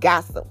way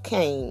gossip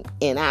came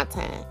in our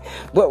time.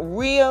 But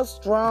real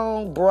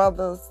strong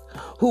brothers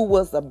who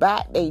was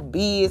about their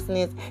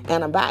business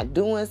and about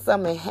doing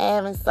something and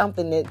having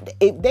something that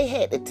if they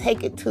had to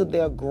take it to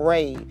their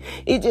grave.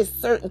 It's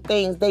just certain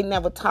things they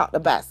never talked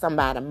about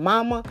somebody's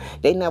mama.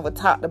 They never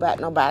talked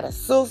about nobody's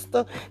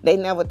sister. They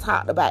never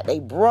talked about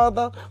their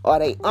brother or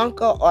their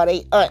uncle or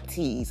their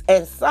aunties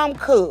and some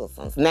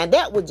cousins. Now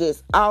that was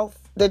just off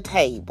the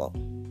table.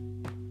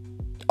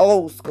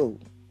 Old school,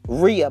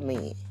 real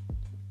men.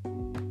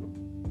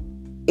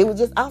 It was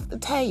just off the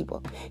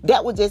table.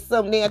 That was just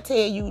something they'll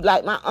tell you,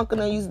 like my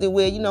uncle used to,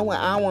 well, you know what,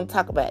 I don't want to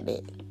talk about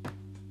that.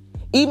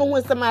 Even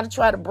when somebody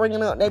try to bring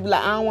it up, they be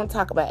like, I don't want to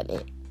talk about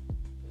that.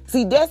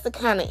 See, that's the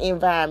kind of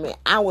environment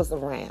I was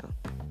around.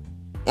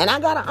 And I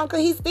got an uncle,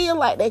 he's still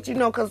like that, you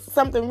know, because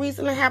something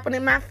recently happened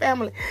in my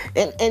family.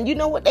 And you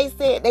know what they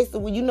said? They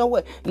said, well, you know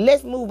what,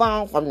 let's move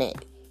on from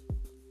that.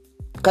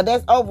 Because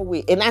that's over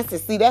with. And I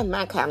said, see, that's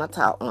my kind of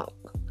talk, uncle.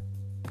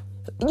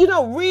 You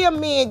know, real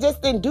men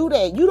just didn't do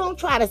that. You don't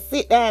try to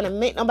sit down and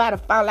make nobody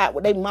fall out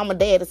with their mama,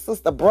 daddy,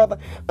 sister, brother,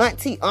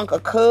 auntie, uncle,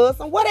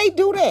 cousin. Why they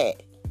do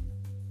that?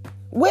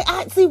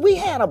 We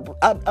had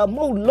a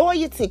more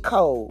loyalty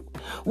code.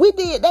 We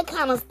did that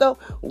kind of stuff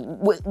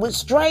with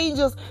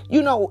strangers,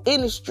 you know,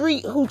 in the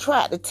street who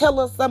tried to tell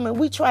us something.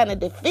 We trying to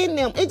defend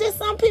them. It's just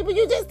some people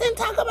you just didn't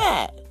talk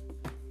about.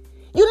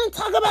 You didn't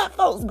talk about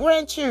folks'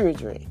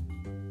 grandchildren.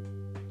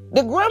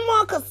 The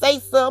grandma could say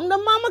something, the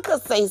mama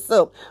could say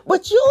something,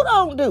 but you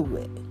don't do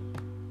it.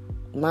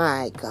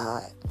 My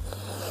God.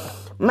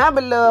 My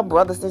beloved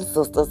brothers and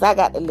sisters, I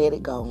got to let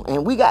it go.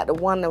 And we got to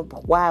wonder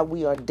why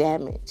we are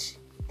damaged.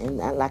 And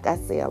like I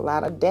said, a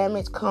lot of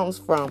damage comes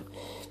from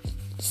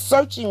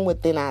searching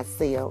within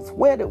ourselves.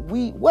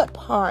 What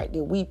part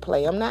did we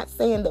play? I'm not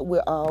saying that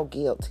we're all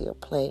guilty of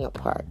playing a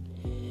part.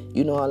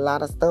 You know, a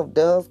lot of stuff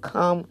does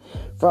come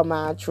from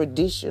our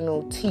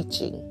traditional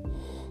teaching.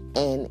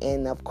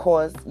 And of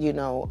course, you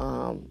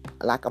know,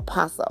 like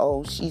Apostle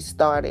O, she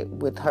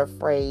started with her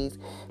phrase,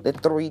 the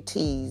 3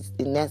 T's.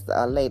 And that's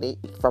a lady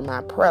from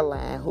our prayer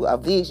line, a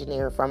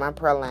visionary from our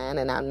prayer line.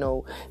 And I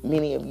know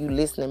many of you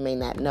listening may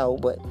not know,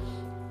 but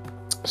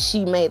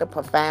she made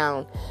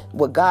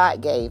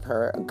God gave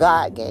her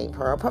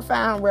a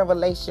profound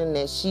revelation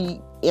that she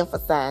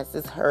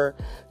emphasizes her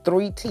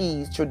 3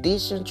 T's,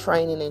 tradition,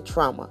 training, and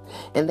trauma.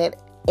 And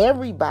that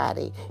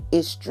everybody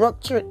is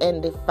structured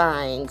and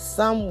defined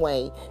some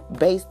way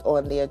based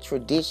on their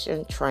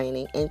tradition,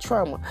 training, and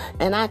trauma.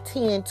 And I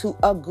tend to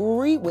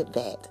agree with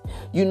that,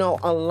 you know,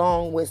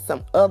 along with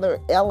some other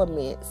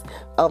elements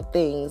of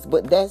things.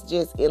 But that's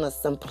just in a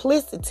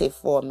simplicity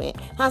format,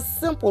 how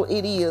simple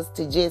it is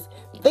to just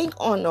think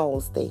on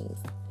those things.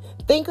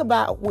 Think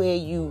about where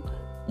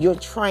your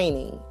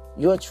training,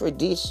 your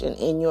tradition,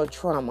 and your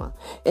trauma,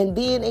 and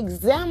then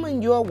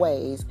examine your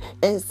ways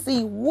and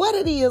see what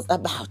it is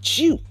about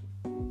you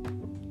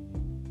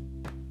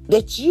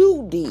that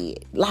you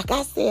did. Like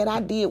I said,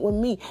 I did with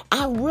me.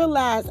 I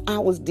realized I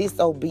was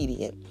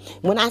disobedient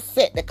when I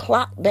set the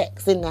clock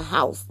backs in the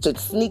house to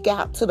sneak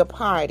out to the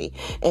party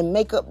and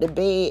make up the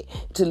bed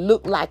to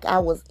look like I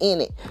was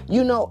in it.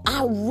 You know,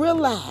 I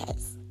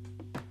realized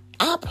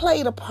I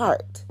played a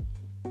part.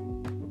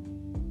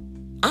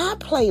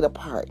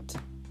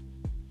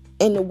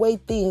 And the way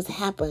things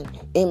happen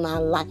in my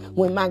life.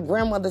 When my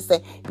grandmother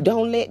said,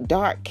 don't let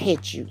dark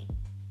catch you,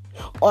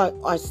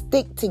 or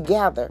stick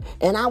together.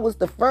 And I was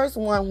the first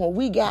one when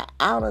we got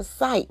out of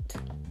sight,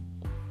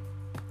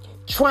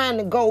 trying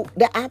to go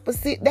the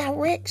opposite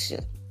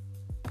direction.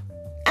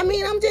 I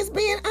mean, I'm just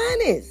being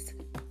honest.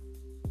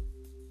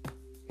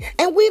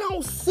 And we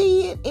don't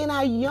see it in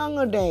our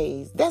younger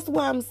days. That's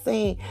why I'm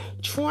saying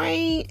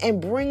train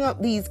and bring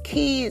up these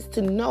kids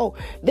to know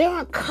there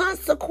are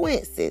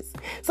consequences.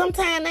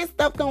 Sometimes that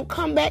stuff don't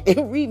come back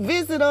and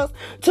revisit us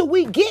till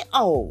we get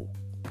old.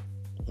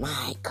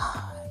 My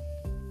God.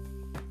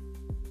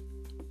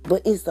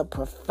 But it's a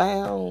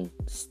profound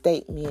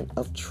statement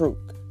of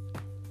truth.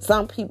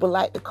 Some people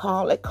like to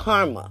call it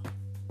karma.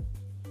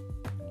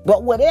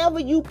 But whatever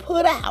you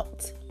put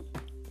out,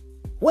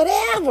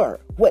 whatever,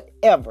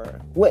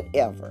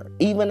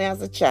 even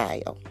as a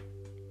child,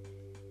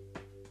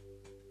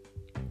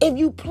 if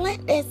you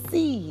plant that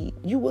seed,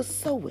 you will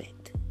sow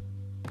it.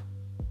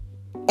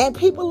 And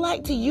people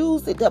like to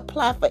use it to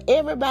apply for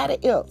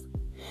everybody else.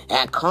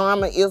 And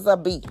karma is a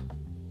beat.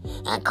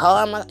 And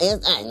karma is,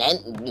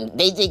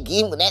 they just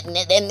give that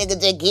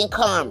nigga just getting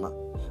karma.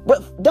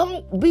 But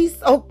don't be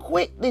so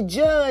quick to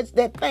judge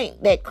that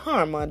think that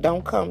karma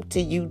don't come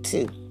to you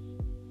too.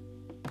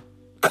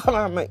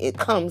 Karma, it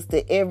comes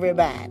to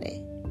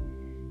everybody.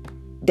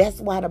 That's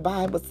why the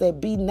Bible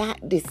said, be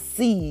not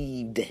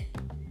deceived.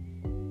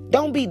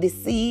 Don't be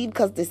deceived,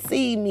 because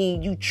deceive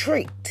means you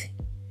tricked.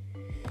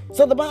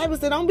 So the Bible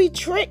said, don't be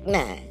tricked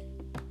now.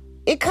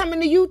 It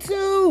coming to you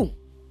too.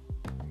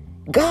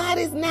 God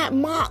is not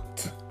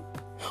mocked.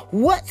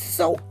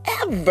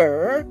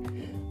 Whatsoever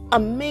a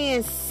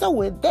man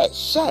soweth, that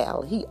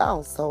shall he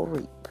also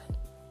reap.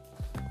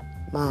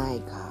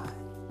 My God.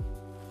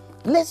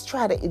 Let's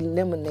try to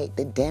eliminate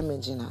the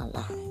damage in our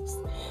lives,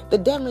 the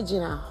damage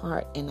in our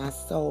heart and our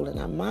soul and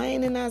our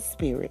mind and our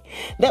spirit,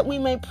 that we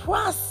may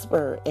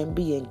prosper and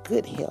be in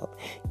good health,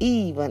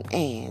 even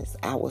as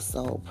our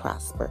soul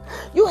prosper.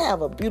 You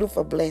have a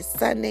beautiful, blessed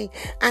Sunday.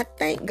 I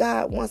thank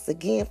God once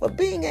again for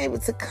being able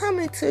to come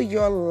into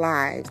your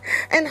lives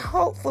and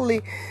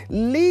hopefully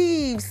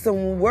leave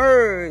some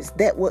words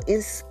that will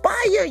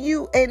inspire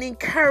you and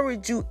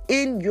encourage you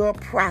in your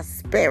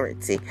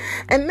prosperity.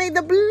 And may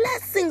the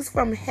blessings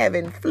from heaven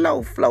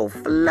flow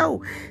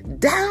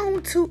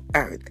down to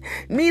earth.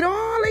 Meet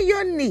all of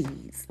your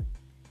needs,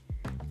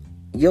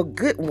 your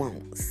good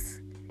wants,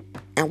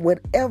 and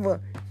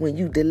whatever, when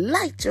you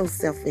delight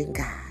yourself in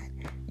God,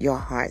 your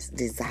heart's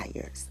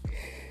desires.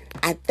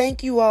 I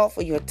thank you all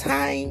for your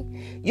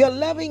time, your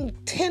loving,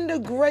 tender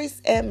grace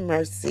and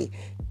mercy.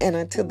 And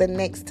until the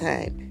next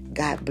time,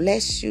 God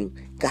bless you.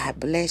 God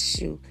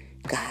bless you.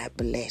 God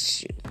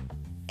bless you.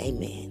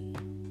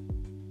 Amen.